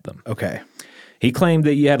 he called them. Okay. He claimed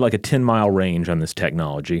that you had like a 10-mile range on this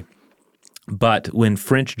technology. But when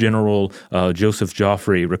French General Joseph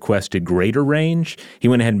Joffre requested greater range, he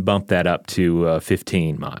went ahead and bumped that up to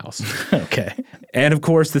 15 miles. Okay. And of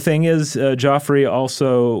course, the thing is, Joffre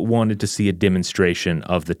also wanted to see a demonstration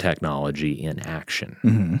of the technology in action.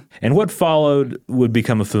 Mm-hmm. And what followed would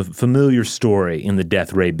become a familiar story in the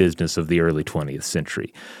death ray business of the early 20th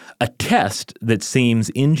century. A test that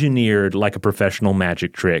seems engineered like a professional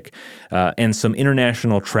magic trick, and some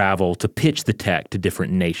international travel to pitch the tech to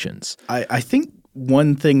different nations. I think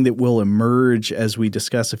one thing that will emerge as we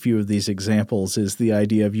discuss a few of these examples is the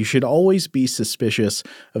idea of you should always be suspicious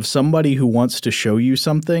of somebody who wants to show you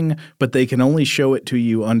something, but they can only show it to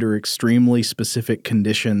you under extremely specific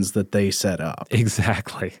conditions that they set up.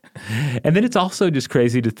 Exactly. And then it's also just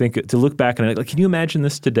crazy to look back and like, can you imagine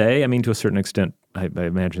this today? I mean, to a certain extent, I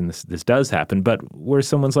imagine this does happen, but where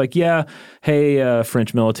someone's like, yeah, hey,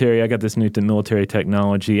 French military, I got this new military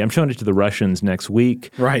technology. I'm showing it to the Russians next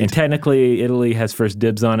week. Right. And technically, Italy has first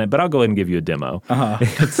dibs on it, but I'll go ahead and give you a demo. Uh-huh.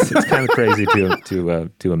 It's kind of crazy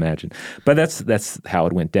to imagine. But that's how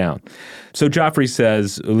it went down. So Joffre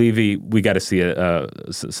says, Ulivi, we got to see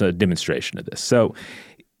a demonstration of this. So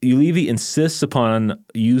Ulivi insists upon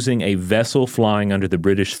using a vessel flying under the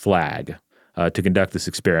British flag to conduct this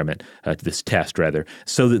experiment, this test rather,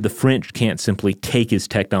 so that the French can't simply take his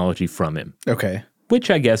technology from him. Okay. Which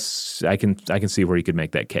I guess I can see where he could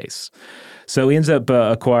make that case. So he ends up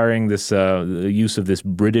acquiring this the use of this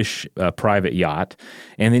British private yacht,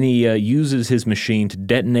 and then he uses his machine to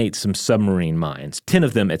detonate some submarine mines, 10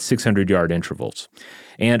 of them at 600-yard intervals.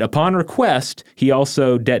 And upon request, he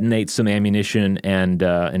also detonates some ammunition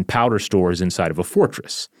and powder stores inside of a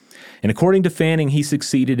fortress. And according to Fanning, he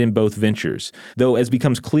succeeded in both ventures, though as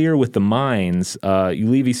becomes clear with the mines,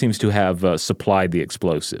 Ulivi seems to have supplied the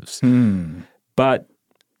explosives. But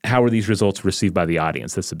how were these results received by the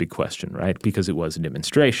audience? That's the big question, right? Because it was a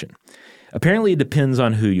demonstration. Apparently, it depends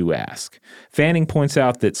on who you ask. Fanning points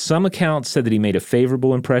out that some accounts said that he made a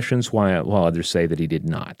favorable impression, while others say that he did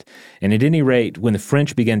not. And at any rate, when the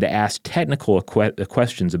French began to ask technical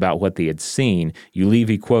questions about what they had seen,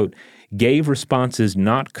 Ulivi, quote, gave responses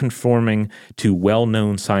not conforming to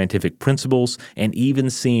well-known scientific principles and even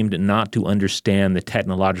seemed not to understand the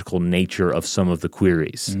technological nature of some of the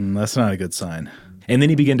queries. That's not a good sign. And then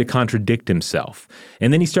he began to contradict himself.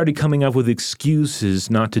 And then he started coming up with excuses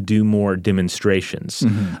not to do more demonstrations,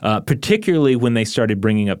 particularly when they started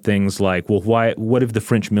bringing up things like, well, what if the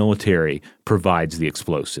French military provides the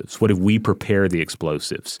explosives? What if we prepare the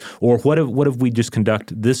explosives? Or what if we just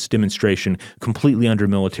conduct this demonstration completely under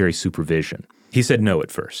military supervision? He said no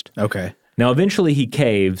at first. Okay. Now, eventually he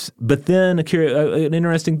caves, but then an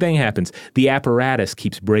interesting thing happens. The apparatus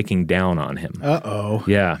keeps breaking down on him. Uh-oh.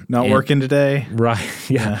 Yeah. Not working today? Right,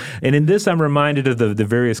 yeah. And in this, I'm reminded of the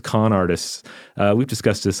various con artists. We've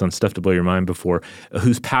discussed this on Stuff to Blow Your Mind before,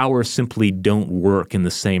 whose powers simply don't work in the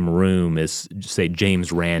same room as, say,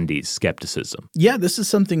 James Randi's skepticism. Yeah, this is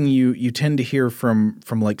something you tend to hear from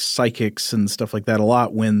like psychics and stuff like that a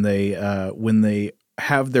lot when they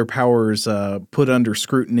have their powers put under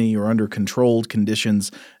scrutiny or under controlled conditions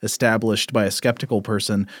established by a skeptical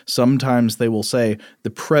person. Sometimes they will say the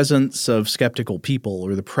presence of skeptical people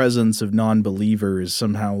or the presence of non-believers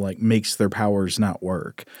somehow like makes their powers not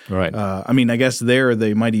work. Right. I mean, I guess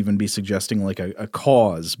they might even be suggesting like a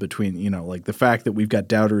cause between, like the fact that we've got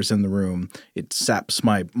doubters in the room, it saps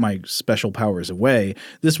my special powers away.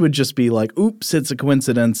 This would just be like, oops, it's a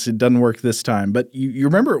coincidence. It doesn't work this time. But you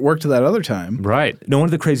remember it worked that other time. Right. No, one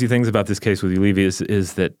of the crazy things about this case with Ulivi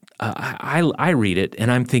is that I read it and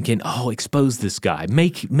I'm thinking, expose this guy,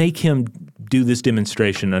 make him do this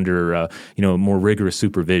demonstration under more rigorous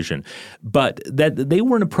supervision. But that they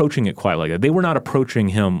weren't approaching it quite like that. They were not approaching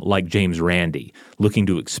him like James Randi, looking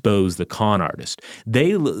to expose the con artist.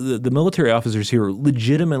 The military officers here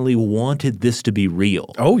legitimately wanted this to be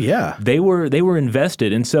real. Oh yeah, they were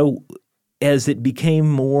invested, and so as it became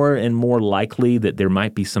more and more likely that there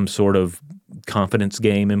might be some sort of confidence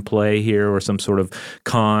game in play here or some sort of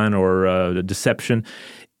con or deception,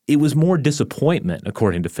 it was more disappointment,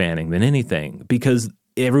 according to Fanning, than anything because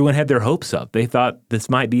everyone had their hopes up. They thought this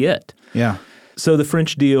might be it. Yeah. So the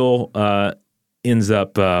French deal ends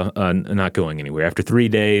up not going anywhere. After 3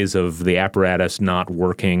 days of the apparatus not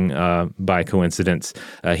working by coincidence,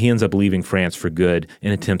 he ends up leaving France for good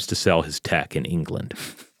and attempts to sell his tech in England.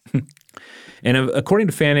 And according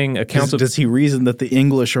to Fanning, accounts does he reason that the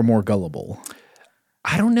English are more gullible?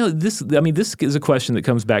 I don't know. This is a question that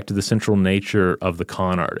comes back to the central nature of the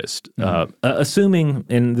con artist. Assuming,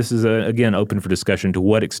 and this is, again, open for discussion, to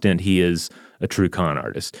what extent he is a true con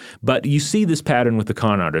artist. But you see this pattern with the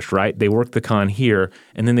con artist, right? They work the con here,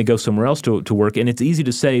 and then they go somewhere else to work. And it's easy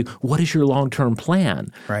to say, what is your long-term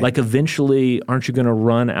plan? Right. Like eventually, aren't you going to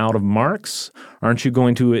run out of marks? Aren't you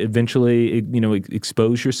going to eventually,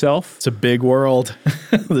 expose yourself? It's a big world.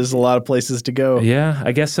 There's a lot of places to go. Yeah,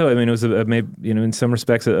 I guess so. I mean, it was in some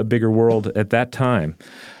respects a bigger world at that time.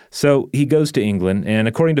 So he goes to England, and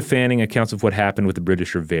according to Fanning, accounts of what happened with the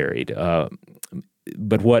British are varied.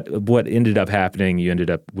 But what ended up happening, you ended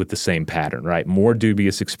up with the same pattern, right? More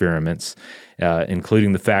dubious experiments,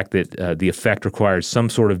 including the fact that the effect requires some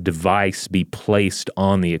sort of device be placed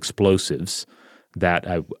on the explosives. That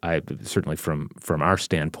I certainly from our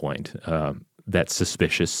standpoint, that's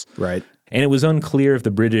suspicious. Right. And it was unclear if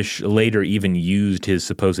the British later even used his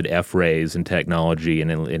supposed F-rays and technology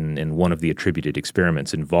in one of the attributed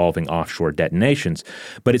experiments involving offshore detonations.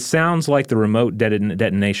 But it sounds like the remote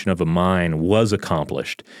detonation of a mine was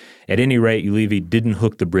accomplished. At any rate, Ulivi didn't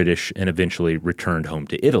hook the British and eventually returned home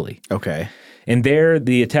to Italy. Okay. And there,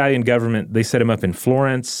 the Italian government, they set him up in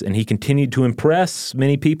Florence, and he continued to impress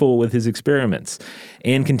many people with his experiments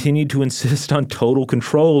and continued to insist on total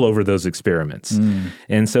control over those experiments.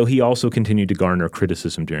 And so he also continued to garner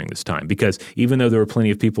criticism during this time because even though there were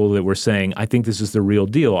plenty of people that were saying, I think this is the real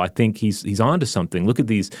deal, I think he's onto something, look at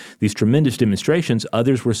these tremendous demonstrations,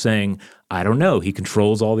 others were saying, I don't know, he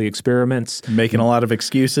controls all the experiments. Making a lot of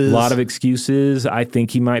excuses. A lot of excuses. I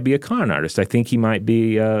think he might be a con artist. I think he might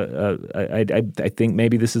be, I think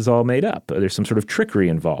maybe this is all made up. There's some sort of trickery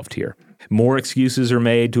involved here. More excuses are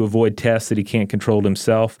made to avoid tests that he can't control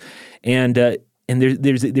himself. And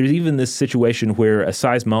there's even this situation where a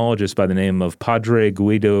seismologist by the name of Padre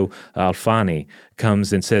Guido Alfani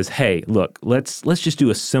comes and says, hey, look, let's just do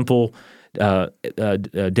a simple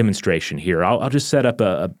demonstration here. I'll just set up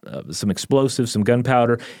some explosives, some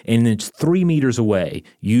gunpowder, and it's 3 meters away.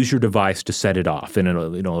 Use your device to set it off, and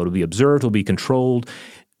it'll be observed, it'll be controlled.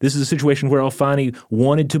 This is a situation where Alfani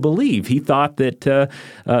wanted to believe. He thought that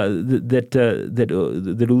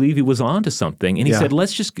Ulivi was onto something, and he said,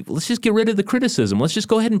 "Let's just get rid of the criticism. Let's just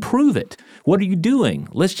go ahead and prove it. What are you doing?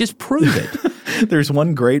 Let's just prove it." There's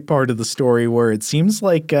one great part of the story where it seems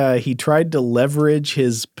like he tried to leverage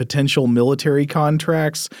his potential military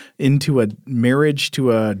contracts into a marriage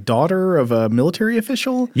to a daughter of a military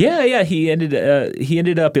official. Yeah. He ended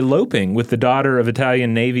up eloping with the daughter of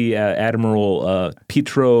Italian Navy Admiral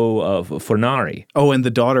Pietro Fornari. Oh, and the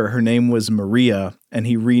daughter, her name was Maria, and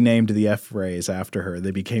he renamed the F rays after her.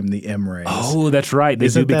 They became the M rays. Oh, that's right. They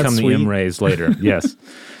do become the M rays later. Yes.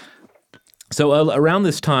 So around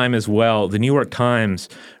this time as well, the New York Times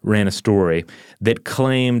ran a story that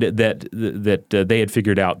claimed that they had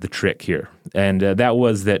figured out the trick here, and that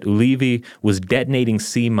was that Ulivi was detonating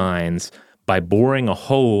sea mines by boring a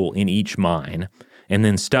hole in each mine and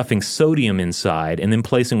then stuffing sodium inside and then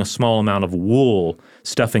placing a small amount of wool,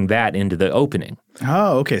 stuffing that into the opening.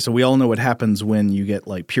 Oh, okay. So we all know what happens when you get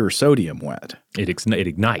like pure sodium wet. It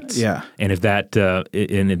ignites. Yeah. And if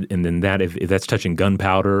if that's touching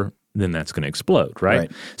gunpowder, then that's going to explode, right?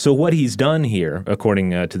 So what he's done here,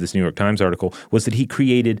 according to this New York Times article, was that he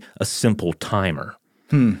created a simple timer.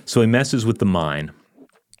 So he messes with the mine,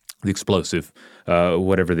 the explosive,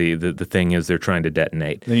 whatever the thing is they're trying to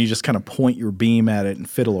detonate. Then you just kind of point your beam at it and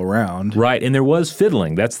fiddle around. Right, and there was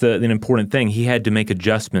fiddling. That's an important thing. He had to make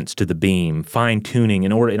adjustments to the beam, fine-tuning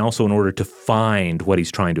and also in order to find what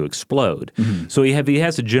he's trying to explode. So he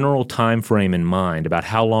has a general time frame in mind about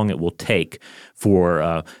how long it will take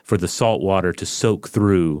for the salt water to soak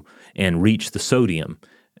through and reach the sodium.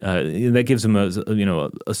 That gives him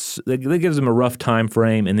that gives him a rough time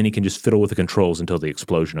frame, and then he can just fiddle with the controls until the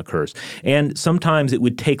explosion occurs. And sometimes it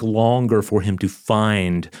would take longer for him to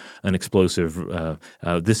find an explosive,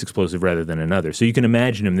 this explosive rather than another. So you can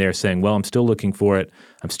imagine him there saying, "Well, I'm still looking for it,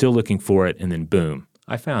 and then boom,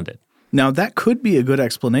 I found it." Now that could be a good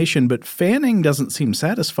explanation, but Fanning doesn't seem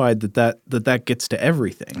satisfied that gets to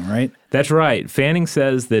everything, right? That's right. Fanning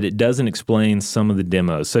says that it doesn't explain some of the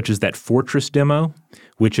demos, such as that fortress demo,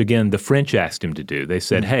 which again the French asked him to do. They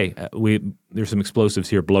said, "Hey, there's some explosives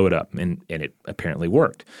here, blow it up," and it apparently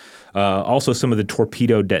worked. Also, some of the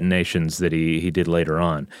torpedo detonations that he did later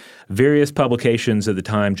on. Various publications at the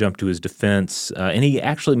time jumped to his defense, and he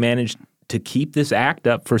actually managed to keep this act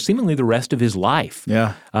up for seemingly the rest of his life.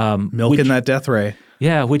 Yeah, milking that death ray.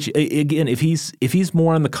 Yeah, which again, if he's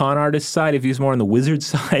more on the con artist side, if he's more on the wizard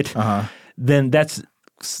side, then that's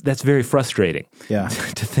very frustrating. Yeah,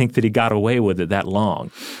 to think that he got away with it that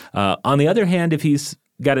long. On the other hand, if he's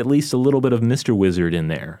got at least a little bit of Mr. Wizard in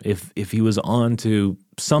there, if he was on to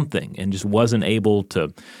something and just wasn't able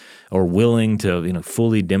to or willing to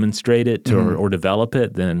fully demonstrate it or develop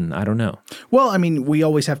it, then I don't know. Well, I mean, we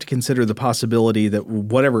always have to consider the possibility that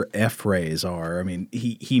whatever F-rays are, I mean,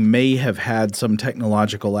 he may have had some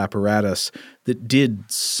technological apparatus that did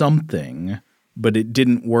something, but it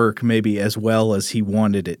didn't work maybe as well as he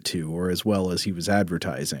wanted it to or as well as he was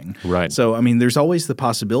advertising. Right. So, I mean, there's always the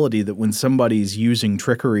possibility that when somebody's using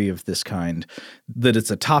trickery of this kind, that it's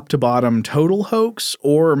a top-to-bottom total hoax,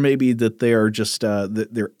 or maybe that they are just that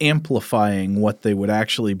they're amplifying what they would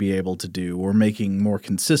actually be able to do or making more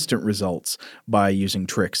consistent results by using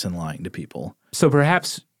tricks and lying to people. So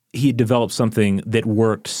perhaps he developed something that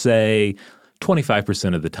worked, say,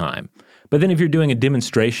 25% of the time. But then if you're doing a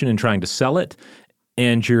demonstration and trying to sell it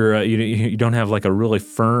and you don't have like a really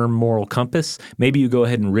firm moral compass, maybe you go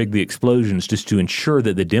ahead and rig the explosions just to ensure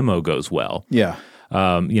that the demo goes well. Yeah.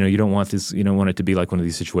 You don't want this. You don't want it to be like one of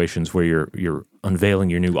these situations where you're unveiling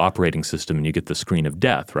your new operating system and you get the screen of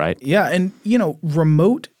death, right? Yeah, and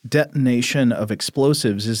remote detonation of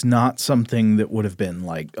explosives is not something that would have been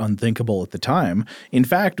like unthinkable at the time. In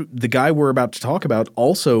fact, the guy we're about to talk about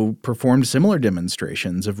also performed similar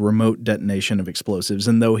demonstrations of remote detonation of explosives,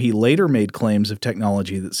 and though he later made claims of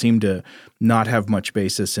technology that seemed to not have much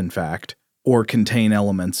basis in fact or contain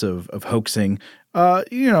elements of hoaxing,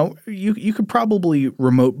 you could probably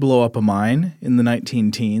remote blow up a mine in the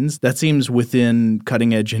 19-teens. That seems within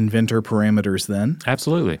cutting-edge inventor parameters then.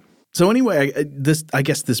 Absolutely. So anyway, I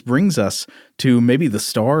guess this brings us to maybe the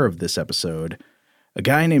star of this episode, a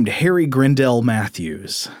guy named Harry Grindell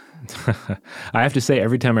Matthews. I have to say,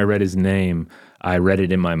 every time I read his name, I read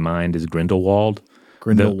it in my mind as Grindelwald.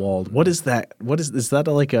 Grindelwald. What is that? Is that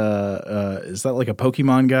like a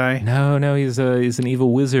Pokemon guy? No, he's an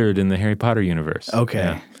evil wizard in the Harry Potter universe.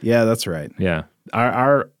 Okay. Yeah, that's right. Yeah.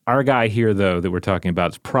 Our guy here, though, that we're talking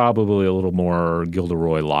about is probably a little more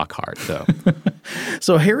Gilderoy Lockhart, though.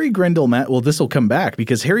 So Harry Grindell this will come back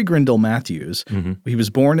because Harry Grindell Matthews, he was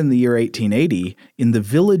born in the year 1880 in the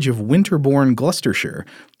village of Winterbourne, Gloucestershire,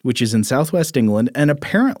 which is in southwest England, and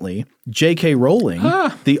apparently J.K. Rowling,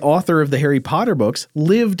 the author of the Harry Potter books,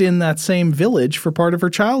 lived in that same village for part of her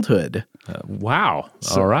childhood. Wow.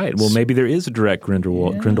 All right. Well, maybe there is a direct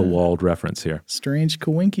Grindelwald reference here. Strange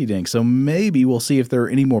coinkydink. So maybe we'll see if there are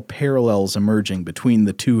any more parallels emerging between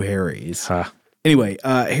the two Harrys. Anyway,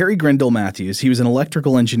 Harry Grindell Matthews, he was an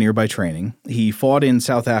electrical engineer by training. He fought in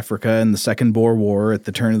South Africa in the Second Boer War at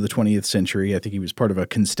the turn of the 20th century. I think he was part of a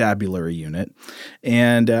constabulary unit.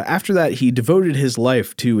 And after that, he devoted his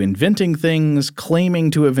life to inventing things, claiming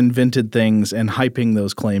to have invented things, and hyping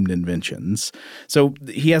those claimed inventions. So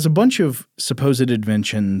he has a bunch of supposed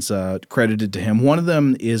inventions credited to him. One of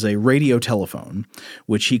them is a radio telephone,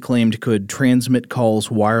 which he claimed could transmit calls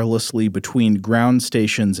wirelessly between ground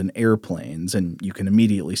stations and airplanes, and you can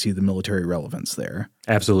immediately see the military relevance there.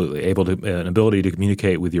 Absolutely. An ability to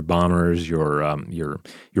communicate with your bombers, your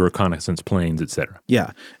reconnaissance planes, etc.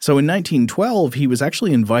 Yeah. So in 1912, he was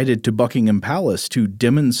actually invited to Buckingham Palace to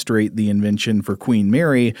demonstrate the invention for Queen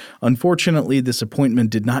Mary. Unfortunately, this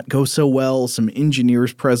appointment did not go so well. Some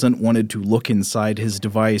engineers present wanted to look inside his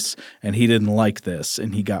device, and he didn't like this,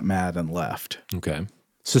 and he got mad and left. Okay.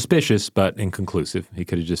 Suspicious, but inconclusive. He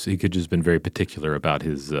could just been very particular about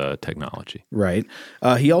his technology. Right.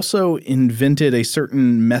 He also invented a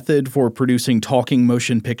certain method for producing talking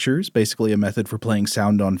motion pictures, basically a method for playing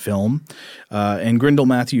sound on film. And Grindell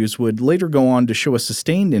Matthews would later go on to show a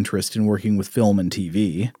sustained interest in working with film and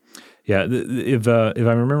TV. Yeah, if I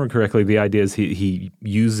remember correctly, the idea is he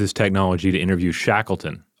used this technology to interview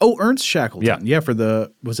Shackleton. Oh, Ernst Shackleton. Yeah, for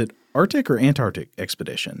was it Arctic or Antarctic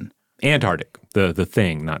expedition? Antarctic, the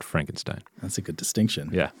thing, not Frankenstein. That's a good distinction.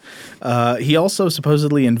 Yeah. He also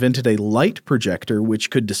supposedly invented a light projector which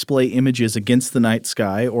could display images against the night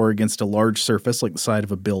sky or against a large surface like the side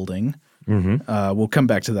of a building. We'll come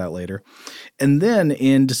back to that later. And then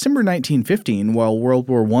in December 1915, while World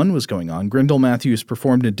War I was going on, Grindell Matthews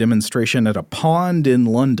performed a demonstration at a pond in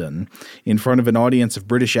London in front of an audience of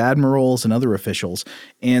British admirals and other officials.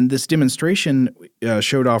 And this demonstration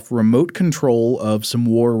showed off remote control of some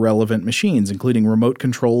war-relevant machines, including remote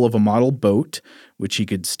control of a model boat, which he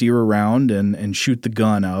could steer around and shoot the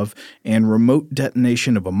gun of, and remote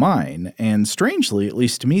detonation of a mine. And strangely, at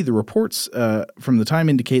least to me, the reports from the time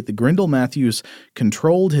indicate that Grindell Matthews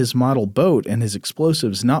controlled his model boat and his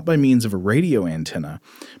explosives not by means of a radio antenna,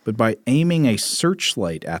 but by aiming a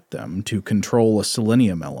searchlight at them to control a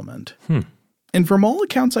selenium element. And from all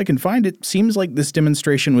accounts I can find, it seems like this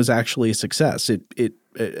demonstration was actually a success.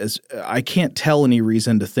 I can't tell any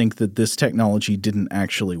reason to think that this technology didn't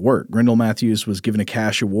actually work. Grindell Matthews was given a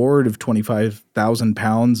cash award of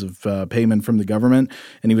 £25,000 of payment from the government,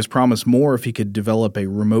 and he was promised more if he could develop a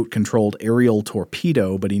remote-controlled aerial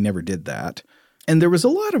torpedo, but he never did that. And there was a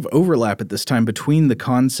lot of overlap at this time between the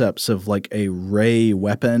concepts of like a ray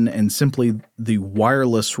weapon and simply the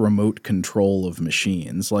wireless remote control of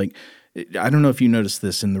machines. Like, I don't know if you noticed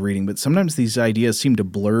this in the reading, but sometimes these ideas seem to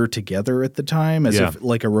blur together at the time as if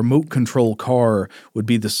like a remote control car would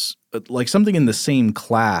be this like something in the same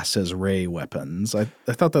class as ray weapons. I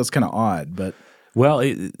thought that was kind of odd, but well,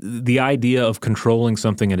 the idea of controlling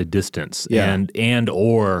something at a distance and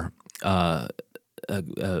or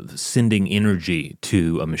sending energy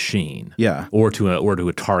to a machine, Yeah. or to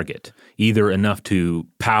a target, either enough to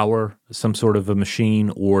power some sort of a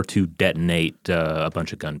machine or to detonate a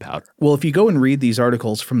bunch of gunpowder. Well, if you go and read these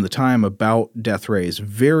articles from the time about death rays,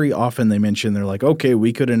 very often they mention they're like, okay,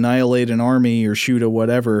 we could annihilate an army or shoot a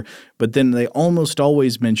whatever, but then they almost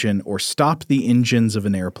always mention or stop the engines of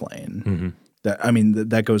an airplane. Mm-hmm.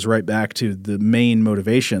 That goes right back to the main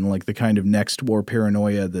motivation, like the kind of next war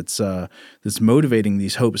paranoia that's motivating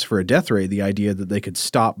these hopes for a death ray, the idea that they could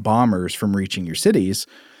stop bombers from reaching your cities.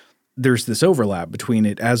 There's this overlap between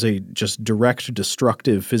it as a just direct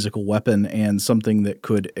destructive physical weapon and something that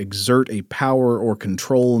could exert a power or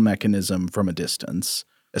control mechanism from a distance,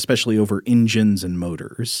 especially over engines and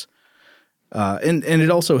motors. And it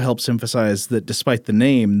also helps emphasize that despite the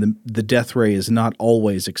name, the death ray is not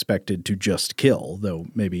always expected to just kill, though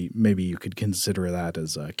maybe you could consider that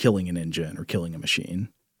as killing an engine or killing a machine.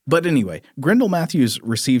 But anyway, Grendel Matthews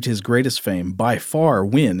received his greatest fame by far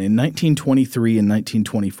when, in 1923 and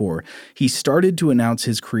 1924, he started to announce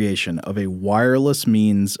his creation of a wireless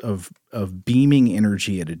means of beaming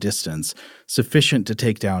energy at a distance sufficient to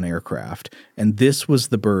take down aircraft. And this was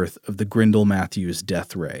the birth of the Grendel Matthews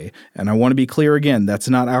death ray. And I want to be clear again, that's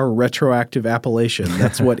not our retroactive appellation.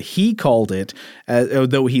 That's what he called it,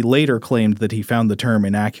 though he later claimed that he found the term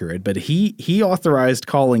inaccurate. But he authorized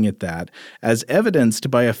calling it that, as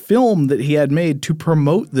evidenced by a film that he had made to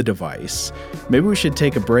promote the device. Maybe we should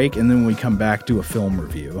take a break, and then when we come back, do a film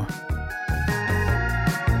review.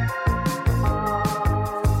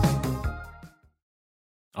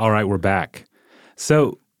 All right, we're back.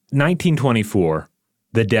 So, 1924,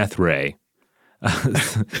 the death ray.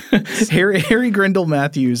 Harry Grendel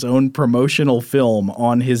Matthews' own promotional film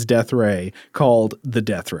on his death ray called The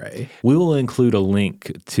Death Ray. We will include a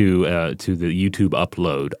link to the YouTube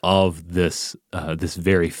upload of this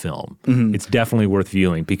very film. Mm-hmm. It's definitely worth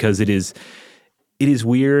viewing because it is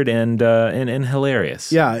weird and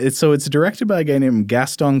hilarious. Yeah, it's directed by a guy named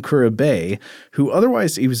Gaston Courbet, who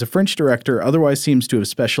he was a French director, otherwise seems to have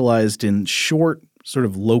specialized in short sort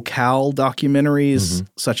of locale documentaries,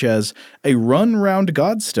 such as A Run Round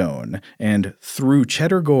Godstone and Through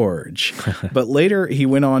Cheddar Gorge. But later he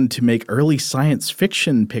went on to make early science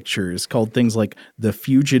fiction pictures called things like The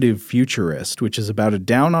Fugitive Futurist, which is about a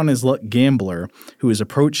down-on-his-luck gambler who is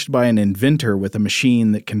approached by an inventor with a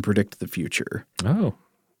machine that can predict the future. Oh,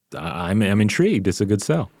 I'm intrigued. It's a good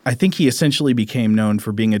sell. I think he essentially became known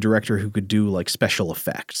for being a director who could do like special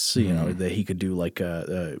effects, that he could do like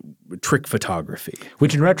trick photography.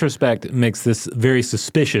 Which in retrospect makes this very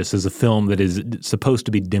suspicious as a film that is supposed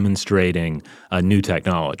to be demonstrating new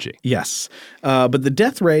technology. Yes. But The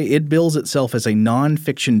Death Ray, it bills itself as a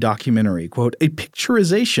nonfiction documentary, quote, a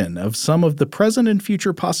picturization of some of the present and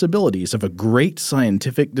future possibilities of a great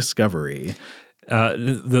scientific discovery.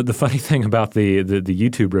 The funny thing about the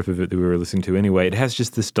YouTube riff of it that we were listening to anyway, it has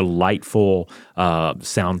just this delightful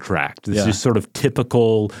soundtrack. This is sort of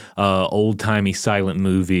typical old-timey silent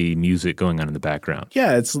movie music going on in the background.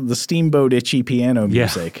 Yeah, it's the Steamboat Itchy piano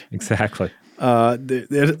music. Yeah, exactly.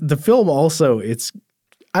 The film also, it's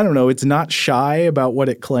not shy about what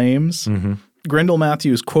it claims. Mm-hmm. Grendel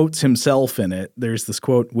Matthews quotes himself in it. There's this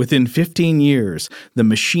quote, "Within 15 years, the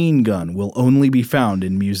machine gun will only be found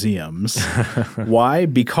in museums." Why?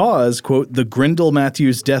 Because, quote, "the Grendel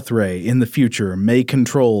Matthews death ray in the future may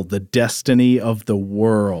control the destiny of the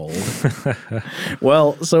world."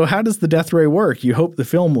 Well, so how does the death ray work? You hope the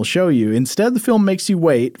film will show you. Instead, the film makes you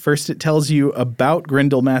wait. First, it tells you about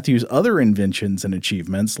Grendel Matthews' other inventions and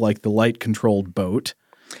achievements, like the light-controlled boat.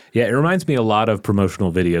 Yeah, it reminds me a lot of promotional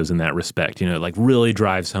videos in that respect. It like really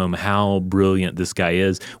drives home how brilliant this guy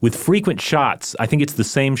is with frequent shots. I think it's the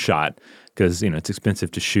same shot because, it's expensive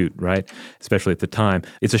to shoot, right? Especially at the time.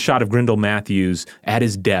 It's a shot of Grendel Matthews at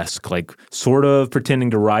his desk, like sort of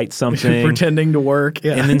pretending to write something. Pretending to work,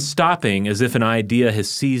 yeah. And then stopping as if an idea has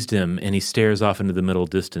seized him and he stares off into the middle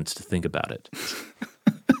distance to think about it.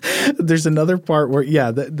 There's another part where,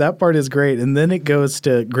 that part is great. And then it goes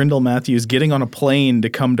to Grendel Matthews getting on a plane to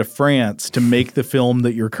come to France to make the film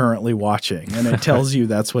that you're currently watching. And it tells you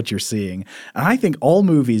that's what you're seeing. And I think all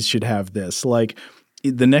movies should have this. Like,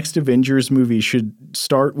 the next Avengers movie should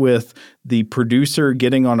start with the producer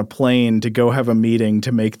getting on a plane to go have a meeting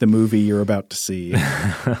to make the movie you're about to see.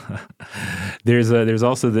 There's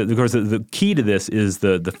also, of course, the key to this is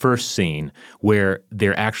the first scene where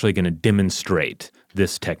they're actually going to demonstrate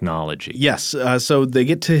this technology. Yes. So they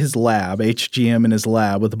get to his lab, HGM in his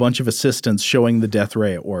lab, with a bunch of assistants showing the death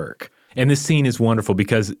ray at work. And this scene is wonderful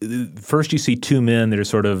because first you see two men that are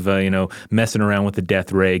sort of, messing around with the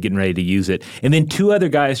death ray, getting ready to use it. And then two other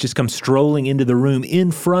guys just come strolling into the room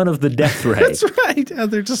in front of the death ray. That's right. Yeah,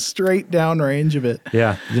 they're just straight down range of it.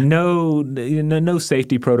 Yeah. No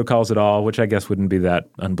safety protocols at all, which I guess wouldn't be that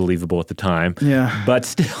unbelievable at the time. Yeah. But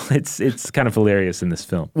still, it's kind of hilarious in this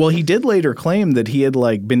film. Well, he did later claim that he had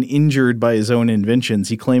been injured by his own inventions.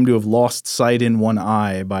 He claimed to have lost sight in one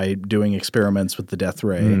eye by doing experiments with the death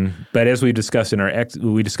ray. But as we discussed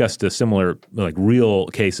we discussed a similar real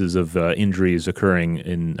cases of injuries occurring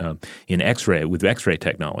in X-ray with X-ray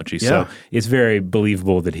technology. Yeah. So it's very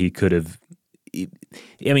believable that he could have.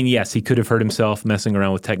 Yes, he could have hurt himself messing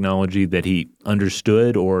around with technology that he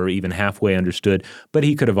understood or even halfway understood, but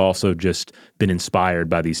he could have also just been inspired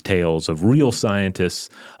by these tales of real scientists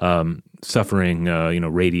suffering,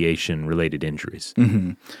 radiation-related injuries.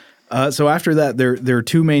 Mm-hmm. So after that, there are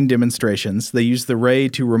two main demonstrations. They use the ray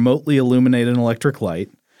to remotely illuminate an electric light.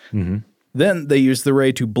 Mm-hmm. Then they use the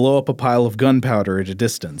ray to blow up a pile of gunpowder at a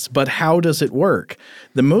distance. But how does it work?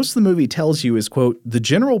 The most the movie tells you is, quote, the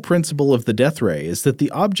general principle of the death ray is that the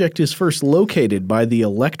object is first located by the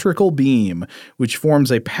electrical beam, which forms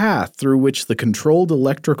a path through which the controlled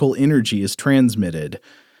electrical energy is transmitted.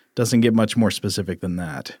 Doesn't get much more specific than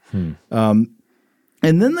that.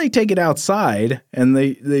 And then they take it outside, and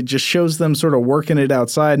they just shows them sort of working it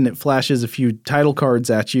outside, and it flashes a few title cards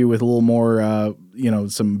at you with a little more,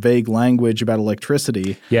 some vague language about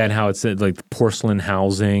electricity. Yeah, and how it's like porcelain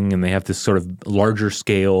housing, and they have this sort of larger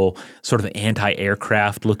scale, sort of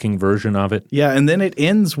anti-aircraft looking version of it. Yeah, and then it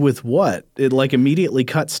ends with what? It immediately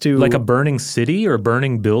cuts to like a burning city or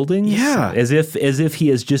burning buildings. Yeah, as if he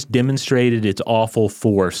has just demonstrated its awful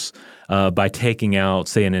force. By taking out,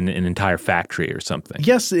 say, an entire factory or something.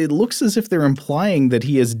 Yes, it looks as if they're implying that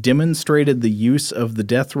he has demonstrated the use of the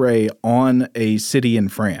death ray on a city in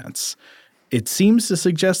France. It seems to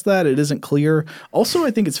suggest that. It isn't clear. Also,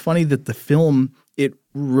 I think it's funny that the film, it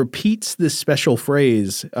repeats this special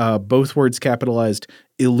phrase, both words capitalized,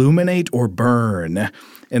 illuminate or burn.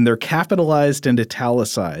 And they're capitalized and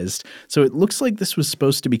italicized. So it looks like this was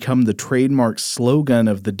supposed to become the trademark slogan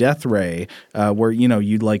of the death ray, where,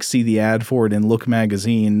 you'd see the ad for it in Look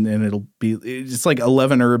magazine, and it's like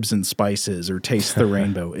 11 herbs and spices or Taste the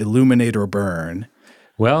Rainbow, illuminate or burn.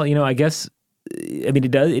 Well, I guess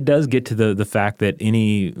it does get to the fact that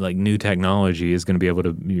any new technology is going to be able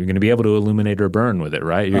to you're going to be able to illuminate or burn with it,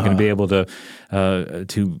 right? You're going to be able to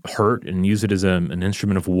hurt and use it as an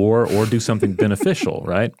instrument of war or do something beneficial,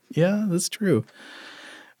 right? Yeah, that's true.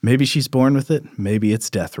 Maybe she's born with it. Maybe it's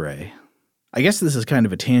death ray. I guess this is kind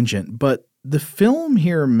of a tangent, but the film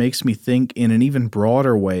here makes me think in an even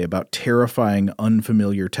broader way about terrifying,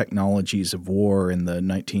 unfamiliar technologies of war in the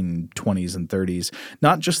 1920s and 30s,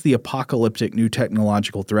 not just the apocalyptic new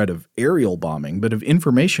technological threat of aerial bombing, but of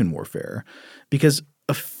information warfare. Because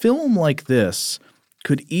a film like this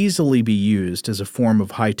could easily be used as a form of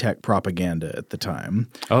high-tech propaganda at the time.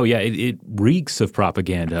 Oh, yeah. It reeks of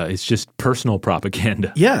propaganda. It's just personal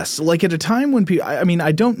propaganda. Yes. At a time when people –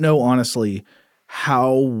 I don't know, honestly –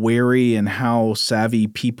 how wary and how savvy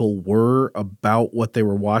people were about what they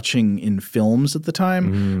were watching in films at the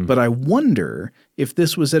time. But I wonder if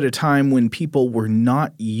this was at a time when people were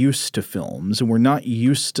not used to films and were not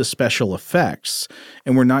used to special effects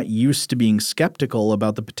and were not used to being skeptical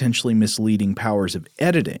about the potentially misleading powers of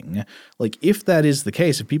editing. If that is the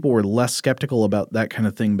case, if people were less skeptical about that kind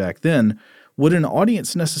of thing back then, would an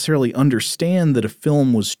audience necessarily understand that a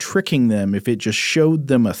film was tricking them if it just showed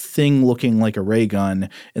them a thing looking like a ray gun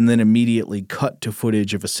and then immediately cut to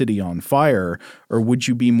footage of a city on fire? Or would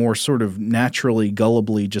you be more sort of naturally,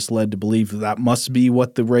 gullibly just led to believe that must be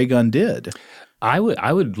what the ray gun did? I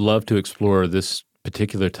would love to explore this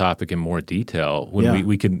particular topic in more detail when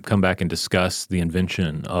we could come back and discuss the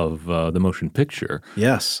invention of the motion picture.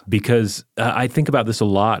 Yes. Because I think about this a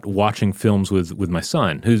lot watching films with my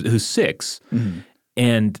son, who's 6,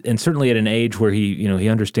 and certainly at an age where he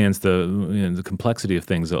understands the complexity of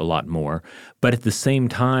things a lot more. But at the same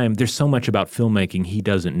time, there's so much about filmmaking he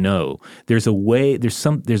doesn't know. There's a way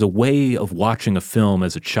of watching a film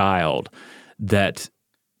as a child that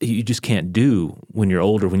you just can't do when you're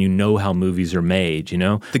older, when you know how movies are made,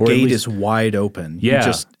 The gate is wide open.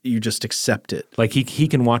 Yeah. You just accept it. He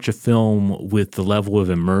can watch a film with the level of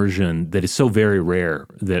immersion that is so very rare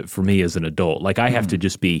that for me as an adult. I have to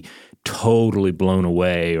just be totally blown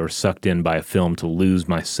away or sucked in by a film to lose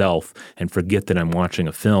myself and forget that I'm watching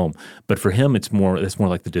a film. But for him, that's more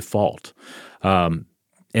like the default. And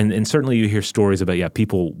certainly you hear stories about,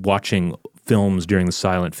 people watching films during the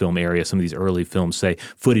silent film era, some of these early films, say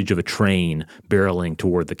footage of a train barreling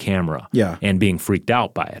toward the camera and being freaked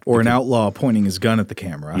out by it. Or an outlaw pointing his gun at the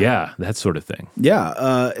camera. Yeah, that sort of thing.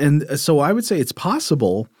 Yeah. And so I would say it's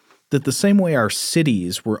possible that the same way our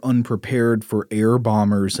cities were unprepared for air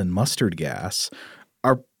bombers and mustard gas,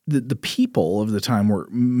 the people of the time were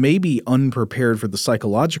maybe unprepared for the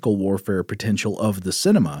psychological warfare potential of the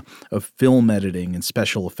cinema, of film editing and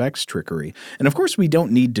special effects trickery. And of course, we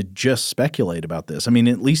don't need to just speculate about this. I mean,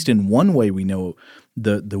 at least in one way, we know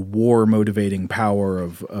the war motivating power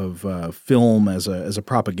of film as a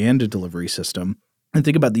propaganda delivery system. And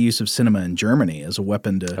think about the use of cinema in Germany as a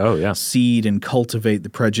weapon to seed and cultivate the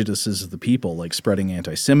prejudices of the people, like spreading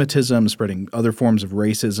anti-Semitism, spreading other forms of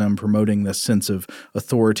racism, promoting this sense of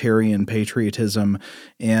authoritarian patriotism.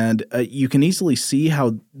 And you can easily see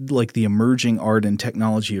how like the emerging art and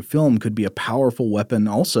technology of film could be a powerful weapon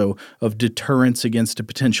also of deterrence against a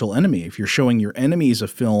potential enemy. If you're showing your enemies a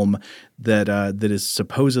film that is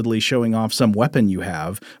supposedly showing off some weapon you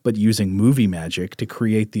have, but using movie magic to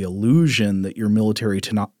create the illusion that your military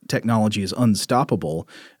technology is unstoppable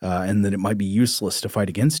and that it might be useless to fight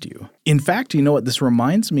against you. In fact, you know what? This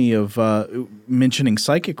reminds me of mentioning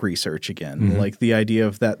psychic research again, like the idea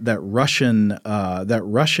of that Russian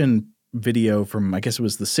video from, I guess it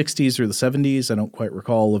was the 60s or the 70s, I don't quite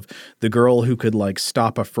recall, of the girl who could like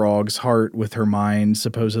stop a frog's heart with her mind,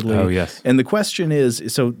 supposedly. Oh, yes. And the question is,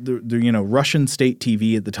 so the Russian state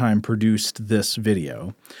TV at the time produced this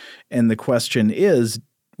video. And the question is,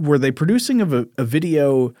 were they producing a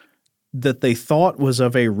video that they thought was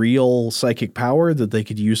of a real psychic power that they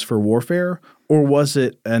could use for warfare? Or was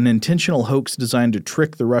it an intentional hoax designed to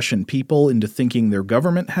trick the Russian people into thinking their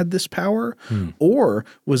government had this power? Or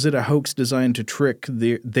was it a hoax designed to trick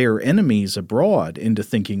their enemies abroad into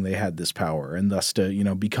thinking they had this power and thus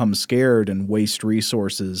to, become scared and waste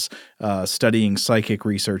resources studying psychic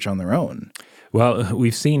research on their own? Well,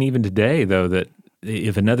 we've seen even today, though, that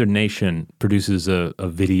if another nation produces a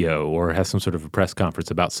video or has some sort of a press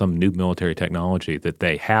conference about some new military technology that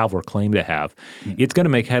they have or claim to have, it's going to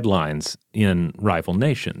make headlines in rival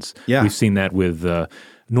nations. Yeah. We've seen that with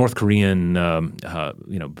North Korean,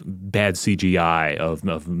 bad CGI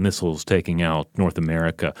of missiles taking out North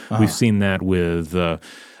America. We've seen that with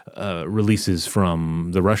releases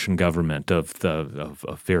from the Russian government of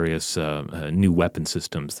various new weapon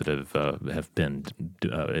systems that have been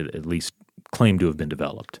at least claimed to have been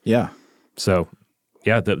developed. Yeah. So,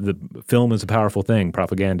 the film is a powerful thing.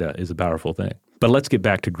 Propaganda is a powerful thing. But let's get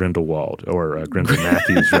back to Grindelwald, or Grindel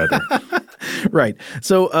Matthews, rather. Right.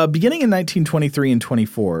 So beginning in 1923 and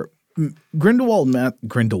 24, Grindel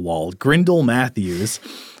Matthews,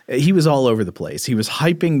 he was all over the place. He was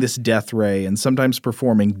hyping this death ray and sometimes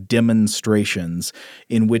performing demonstrations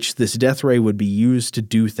in which this death ray would be used to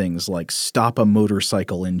do things like stop a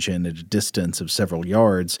motorcycle engine at a distance of several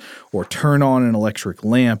yards, or turn on an electric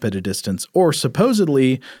lamp at a distance, or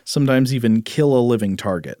supposedly sometimes even kill a living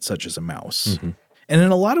target, such as a mouse. And in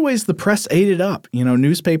a lot of ways, the press ate it up.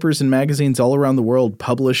 Newspapers and magazines all around the world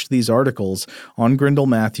published these articles on Grindel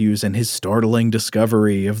Matthews and his startling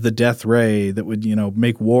discovery of the death ray that would,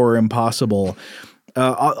 make war impossible.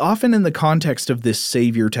 Often in the context of this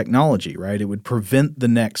savior technology, right? It would prevent the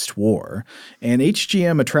next war. And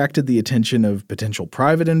HGM attracted the attention of potential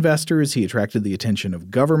private investors. He attracted the attention of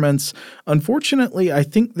governments. Unfortunately, I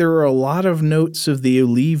think there are a lot of notes of the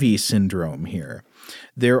O'Leary syndrome here.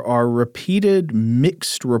 There are repeated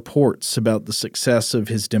mixed reports about the success of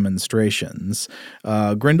his demonstrations.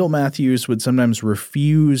 Grindel Matthews would sometimes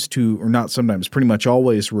refuse to, or not sometimes, pretty much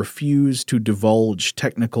always refuse to divulge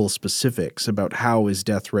technical specifics about how his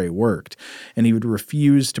death ray worked, and he would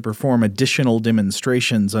refuse to perform additional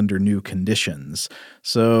demonstrations under new conditions.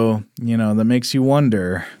 So, that makes you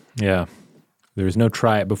wonder. Yeah. There's no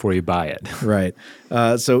try it before you buy it. Right.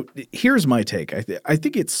 So here's my take. I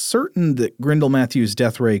think it's certain that Grindel Matthews'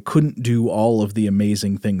 death ray couldn't do all of the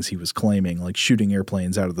amazing things he was claiming, like shooting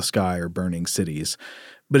airplanes out of the sky or burning cities.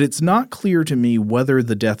 But it's not clear to me whether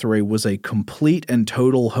the death ray was a complete and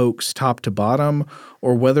total hoax top to bottom,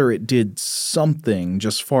 or whether it did something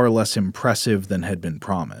just far less impressive than had been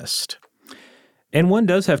promised. And one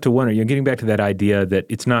does have to wonder, getting back to that idea that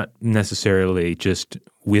it's not necessarily just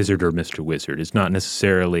wizard or Mr. Wizard. It's not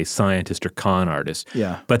necessarily scientist or con artist.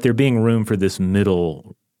 Yeah. But there being room for this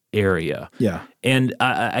middle area. Yeah. And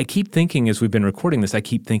I keep thinking, as we've been recording this, I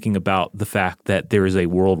keep thinking about the fact that there is a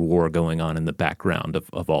world war going on in the background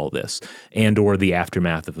of all this, and or the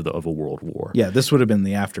aftermath of a world war. Yeah, this would have been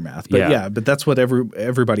the aftermath. But but that's what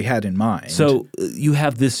everybody had in mind. So you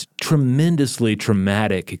have this tremendously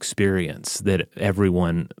traumatic experience that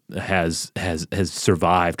everyone has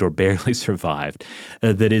survived or barely survived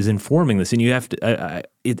that is informing this, and you have to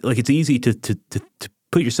it's easy to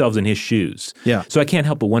put yourselves in his shoes. Yeah. So I can't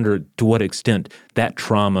help but wonder to what extent that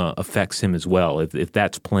trauma affects him as well, if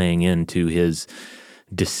that's playing into his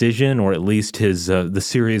decision, or at least his the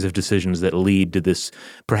series of decisions that lead to this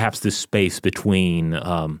space between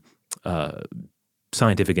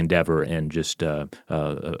scientific endeavor and just a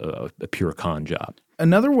pure con job.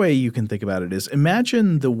 Another way you can think about it is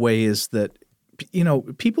imagine the ways that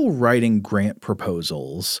people writing grant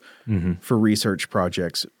proposals for research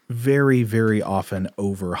projects very, very often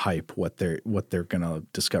overhype what they're going to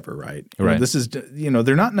discover, right? Right. This is,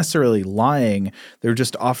 they're not necessarily lying. They're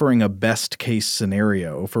just offering a best case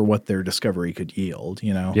scenario for what their discovery could yield,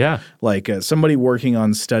 Yeah. Like somebody working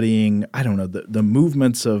on studying, I don't know, the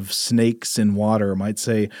movements of snakes in water might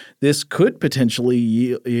say this could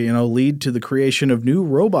potentially, lead to the creation of new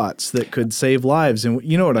robots that could save lives. And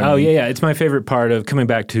you know what I mean? Oh, yeah. It's my favorite part of coming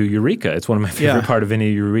back to Eureka. It's one of my favorite part of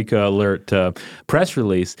any Eureka Alert press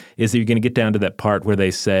release is that you're going to get down to that part where they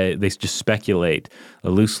just speculate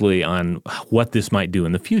loosely on what this might do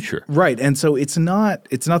in the future. Right. And so it's not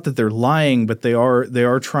that they're lying, but they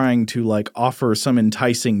are trying to offer some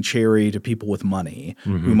enticing cherry to people with money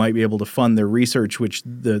who might be able to fund their research, which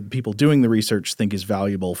the people doing the research think is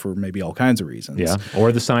valuable for maybe all kinds of reasons. Yeah.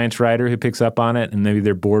 Or the science writer who picks up on it and maybe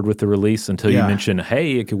they're bored with the release until you mention,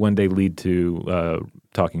 hey, it could one day lead to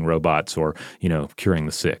talking robots or, curing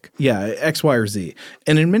the sick. Yeah, X, Y, or Z.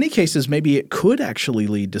 And in many cases, maybe it could actually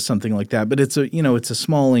lead to something like that, but it's a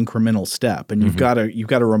small incremental step, and you've got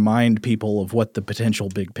to remind people of what the potential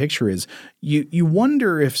big picture is. You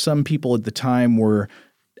wonder if some people at the time were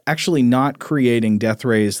actually not creating death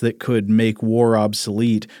rays that could make war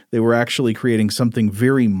obsolete. They were actually creating something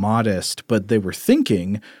very modest, but they were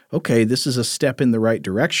thinking, okay, this is a step in the right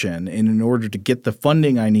direction. And in order to get the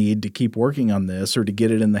funding I need to keep working on this or to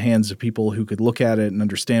get it in the hands of people who could look at it and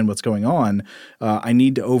understand what's going on, I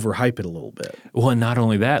need to overhype it a little bit. Well, and not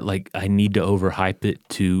only that, I need to overhype it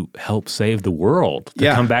to help save the world.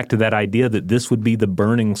 To come back to that idea that this would be the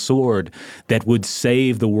burning sword that would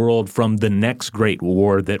save the world from the next great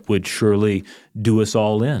war that would surely do us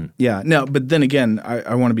all in. Yeah. No, but then again,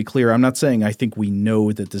 I want to be clear. I'm not saying I think we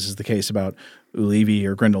know that this is the case about Levy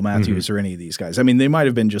or Grindal Matthews or any of these guys. I mean, they might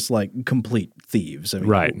have been just complete thieves. I mean,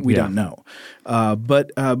 right. We don't know.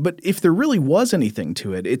 But if there really was anything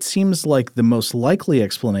to it, it seems like the most likely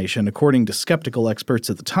explanation, according to skeptical experts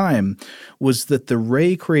at the time, was that the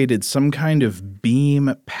ray created some kind of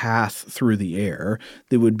beam path through the air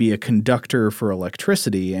that would be a conductor for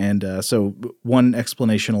electricity. And so one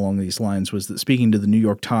explanation along these lines was that speaking to the New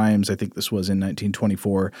York Times, I think this was in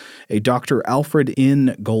 1924, a Dr. Alfred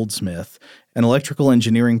N. Goldsmith, an electrical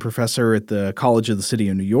engineering professor at the College of the City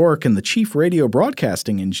of New York and the chief radio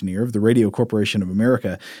broadcasting engineer of the Radio Corporation of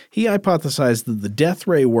America, he hypothesized that the death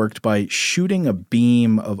ray worked by shooting a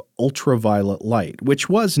beam of ultraviolet light, which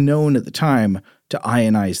was known at the time to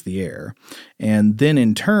ionize the air. And then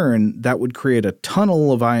in turn, that would create a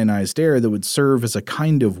tunnel of ionized air that would serve as a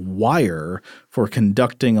kind of wire for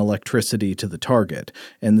conducting electricity to the target.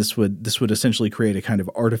 And this would essentially create a kind of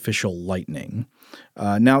artificial lightning.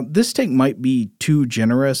 Now, this take might be too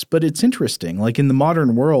generous, but it's interesting. Like in the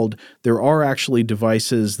modern world, there are actually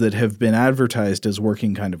devices that have been advertised as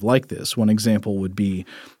working kind of like this. One example would be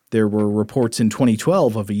there were reports in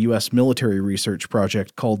 2012 of a U.S. military research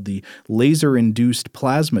project called the Laser-Induced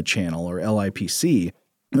Plasma Channel, or LIPC,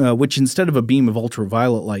 which instead of a beam of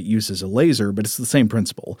ultraviolet light uses a laser, but it's the same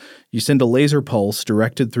principle. You send a laser pulse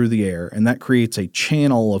directed through the air, and that creates a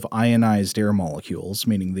channel of ionized air molecules,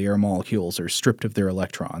 meaning the air molecules are stripped of their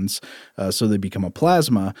electrons, so they become a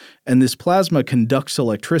plasma. And this plasma conducts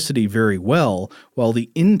electricity very well, while the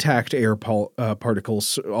intact air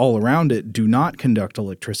particles all around it do not conduct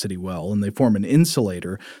electricity well, and they form an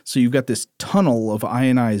insulator. So you've got this tunnel of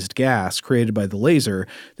ionized gas created by the laser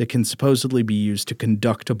that can supposedly be used to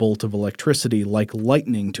conduct a bolt of electricity like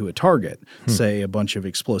lightning to a target, say a bunch of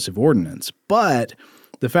explosive ordnance. But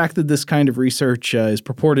the fact that this kind of research is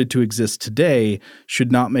purported to exist today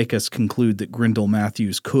should not make us conclude that Grindal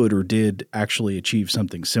Matthews could or did actually achieve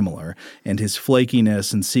something similar. And his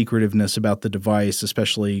flakiness and secretiveness about the device,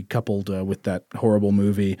 especially coupled with that horrible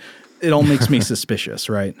movie, it all makes me suspicious,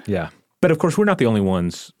 right? Yeah. But of course, we're not the only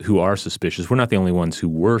ones who are suspicious. We're not the only ones who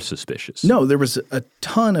were suspicious. No, there was a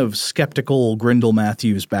ton of skeptical Grindal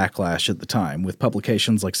Matthews backlash at the time, with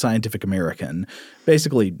publications like Scientific American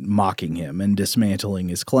basically mocking him and dismantling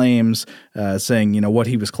his claims, saying, what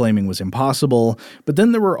he was claiming was impossible. But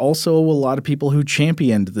then there were also a lot of people who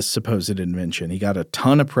championed this supposed invention. He got a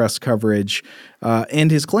ton of press coverage,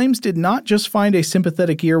 and his claims did not just find a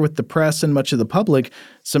sympathetic ear with the press and much of the public.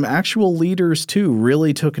 Some actual leaders, too,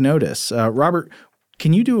 really took notice. Robert,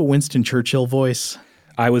 can you do a Winston Churchill voice?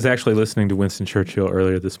 I was actually listening to Winston Churchill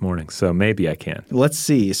earlier this morning, so maybe I can. Let's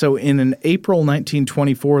see. So in an April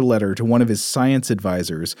 1924 letter to one of his science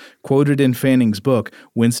advisors, quoted in Fanning's book,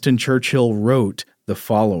 Winston Churchill wrote the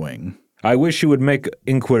following. I wish you would make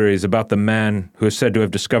inquiries about the man who is said to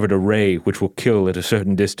have discovered a ray which will kill at a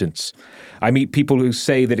certain distance. I meet people who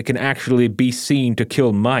say that it can actually be seen to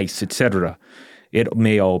kill mice, etc. It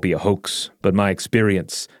may all be a hoax, but my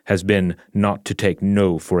experience has been not to take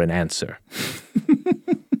no for an answer.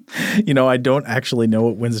 I don't actually know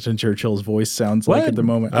what Winston Churchill's voice sounds like at the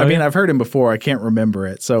moment. Oh, I've heard him before. I can't remember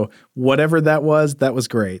it. So whatever that was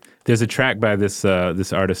great. There's a track by this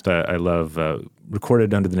artist I love,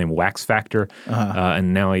 recorded under the name Wax Factor,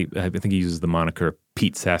 and now I think he uses the moniker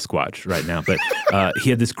Pete Sasquatch right now. But he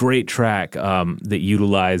had this great track that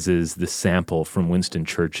utilizes the sample from Winston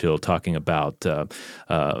Churchill talking about about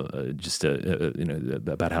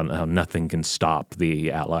how nothing can stop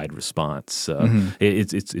the Allied response.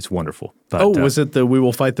 It's wonderful. But, was it the "We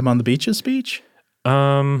will fight them on the beaches" speech?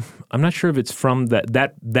 I'm not sure if it's from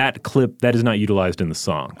that clip. That is not utilized in the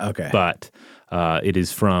song. Okay, but.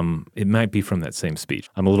 It might be from that same speech.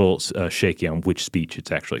 I'm a little shaky on which speech it's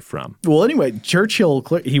actually from. Well, anyway, Churchill,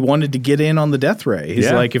 he wanted to get in on the death ray. He's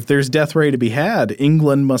like, if there's death ray to be had,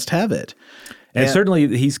 England must have it. And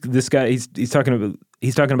certainly he's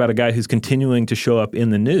talking about a guy who's continuing to show up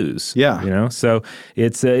in the news. Yeah. So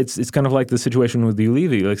it's kind of like the situation with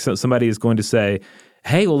Ulysses. Like somebody is going to say,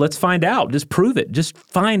 hey, well, let's find out. Just prove it. Just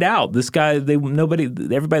find out. This guy, everybody,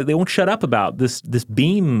 they won't shut up about this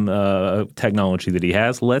beam technology that he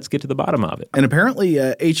has. Let's get to the bottom of it. And apparently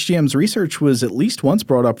HGM's research was at least once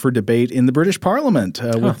brought up for debate in the British Parliament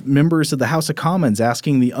with members of the House of Commons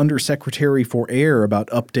asking the Undersecretary for Air about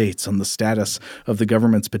updates on the status of the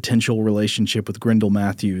government's potential relationship with Grindal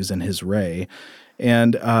Matthews and his ray.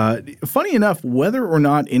 And funny enough, whether or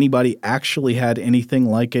not anybody actually had anything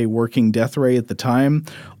like a working death ray at the time,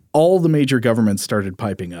 all the major governments started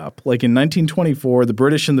piping up. Like in 1924, the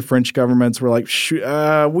British and the French governments were like,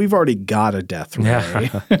 we've already got a death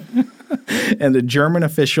ray. And a German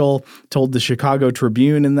official told the Chicago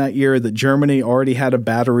Tribune in that year that Germany already had a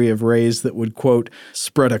battery of rays that would, quote,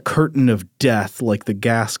 spread a curtain of death like the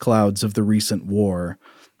gas clouds of the recent war.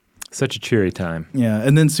 Such a cheery time. Yeah.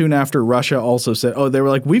 And then soon after, Russia also said, they were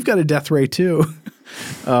like, we've got a death ray too.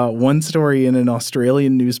 One story in an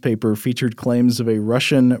Australian newspaper featured claims of a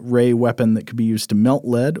Russian ray weapon that could be used to melt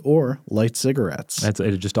lead or light cigarettes.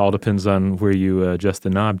 It just all depends on where you adjust the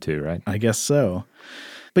knob to, right? I guess so.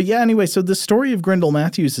 But yeah, anyway, so the story of Grindal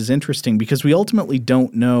Matthews is interesting because we ultimately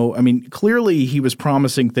don't know. I mean, clearly he was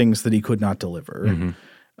promising things that he could not deliver. Mm-hmm.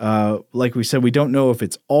 Like we said, we don't know if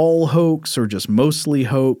it's all hoax or just mostly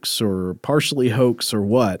hoax or partially hoax or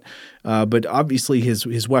what. But obviously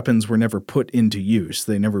his weapons were never put into use.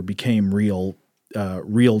 They never became real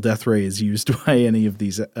death rays used by any of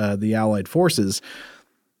these the Allied forces.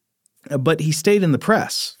 But he stayed in the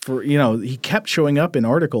press for, he kept showing up in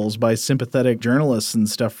articles by sympathetic journalists and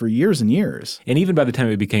stuff for years and years. And even by the time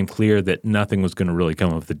it became clear that nothing was going to really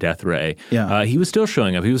come of the death ray, he was still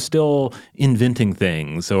showing up. He was still inventing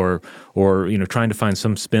things or trying to find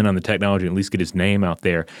some spin on the technology and at least get his name out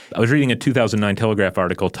there. I was reading a 2009 Telegraph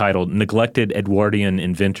article titled "Neglected Edwardian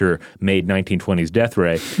Inventor Made 1920s Death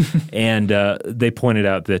Ray." And they pointed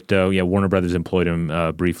out that, Warner Brothers employed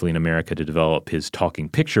him briefly in America to develop his talking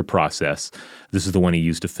picture process. This is the one he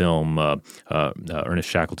used to film Ernest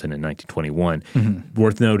Shackleton in 1921. Mm-hmm.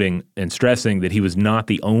 Worth noting and stressing that he was not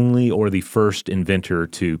the only or the first inventor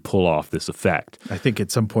to pull off this effect. I think at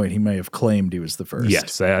some point he may have claimed he was the first.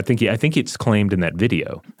 Yes, I think it's claimed in that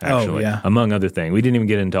video, actually, among other things. We didn't even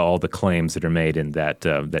get into all the claims that are made in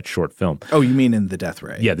that short film. Oh, you mean in the death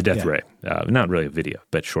ray? Yeah, the death ray. Not really a video,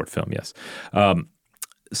 but short film, yes.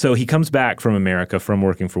 So he comes back from America from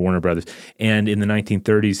working for Warner Brothers, and in the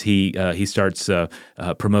 1930s he starts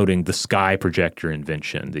promoting the sky projector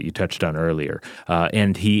invention that you touched on earlier,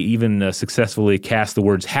 and he even successfully cast the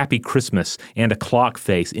words "Happy Christmas" and a clock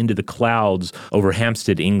face into the clouds over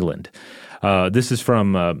Hampstead, England. This is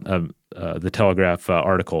from the Telegraph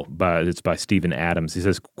article. It's by Stephen Adams. He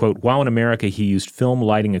says, quote, while in America he used film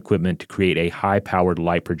lighting equipment to create a high-powered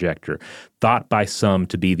light projector, thought by some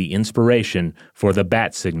to be the inspiration for the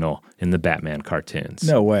bat signal in the Batman cartoons.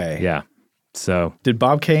 No way. Yeah. So did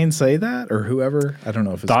Bob Kane say that, or whoever? I don't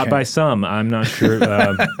know if it's thought Kane. By some. I'm not sure.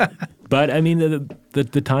 But I mean,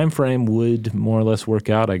 the time frame would more or less work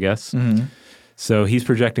out, I guess. Mm-hmm. So he's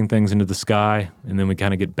projecting things into the sky, and then we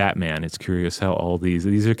kind of get Batman. It's curious how all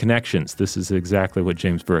these are connections. This is exactly what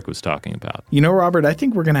James Burke was talking about. You know, Robert, I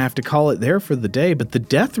think we're going to have to call it there for the day, but the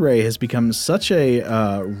death ray has become such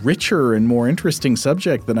a richer and more interesting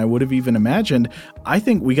subject than I would have even imagined. I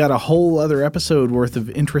think we got a whole other episode worth of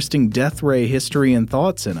interesting death ray history and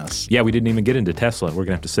thoughts in us. Yeah, we didn't even get into Tesla. We're going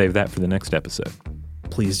to have to save that for the next episode.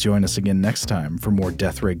 Please join us again next time for more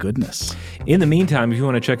Death Ray goodness. In the meantime, if you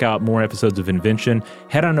want to check out more episodes of Invention,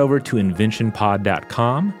 head on over to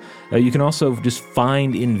inventionpod.com. You can also just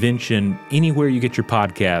find Invention anywhere you get your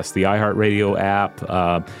podcasts, the iHeartRadio app,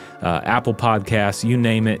 Apple Podcasts, you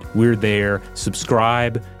name it, we're there.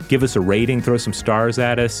 Subscribe, give us a rating, throw some stars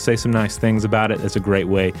at us, say some nice things about it. That's a great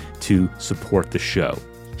way to support the show.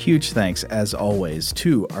 Huge thanks, as always,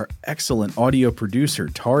 to our excellent audio producer,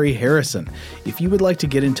 Tari Harrison. If you would like to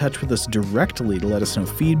get in touch with us directly to let us know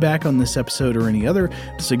feedback on this episode or any other,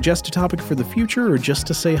 to suggest a topic for the future, or just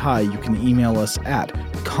to say hi, you can email us at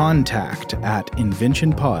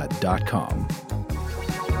contact@inventionpod.com.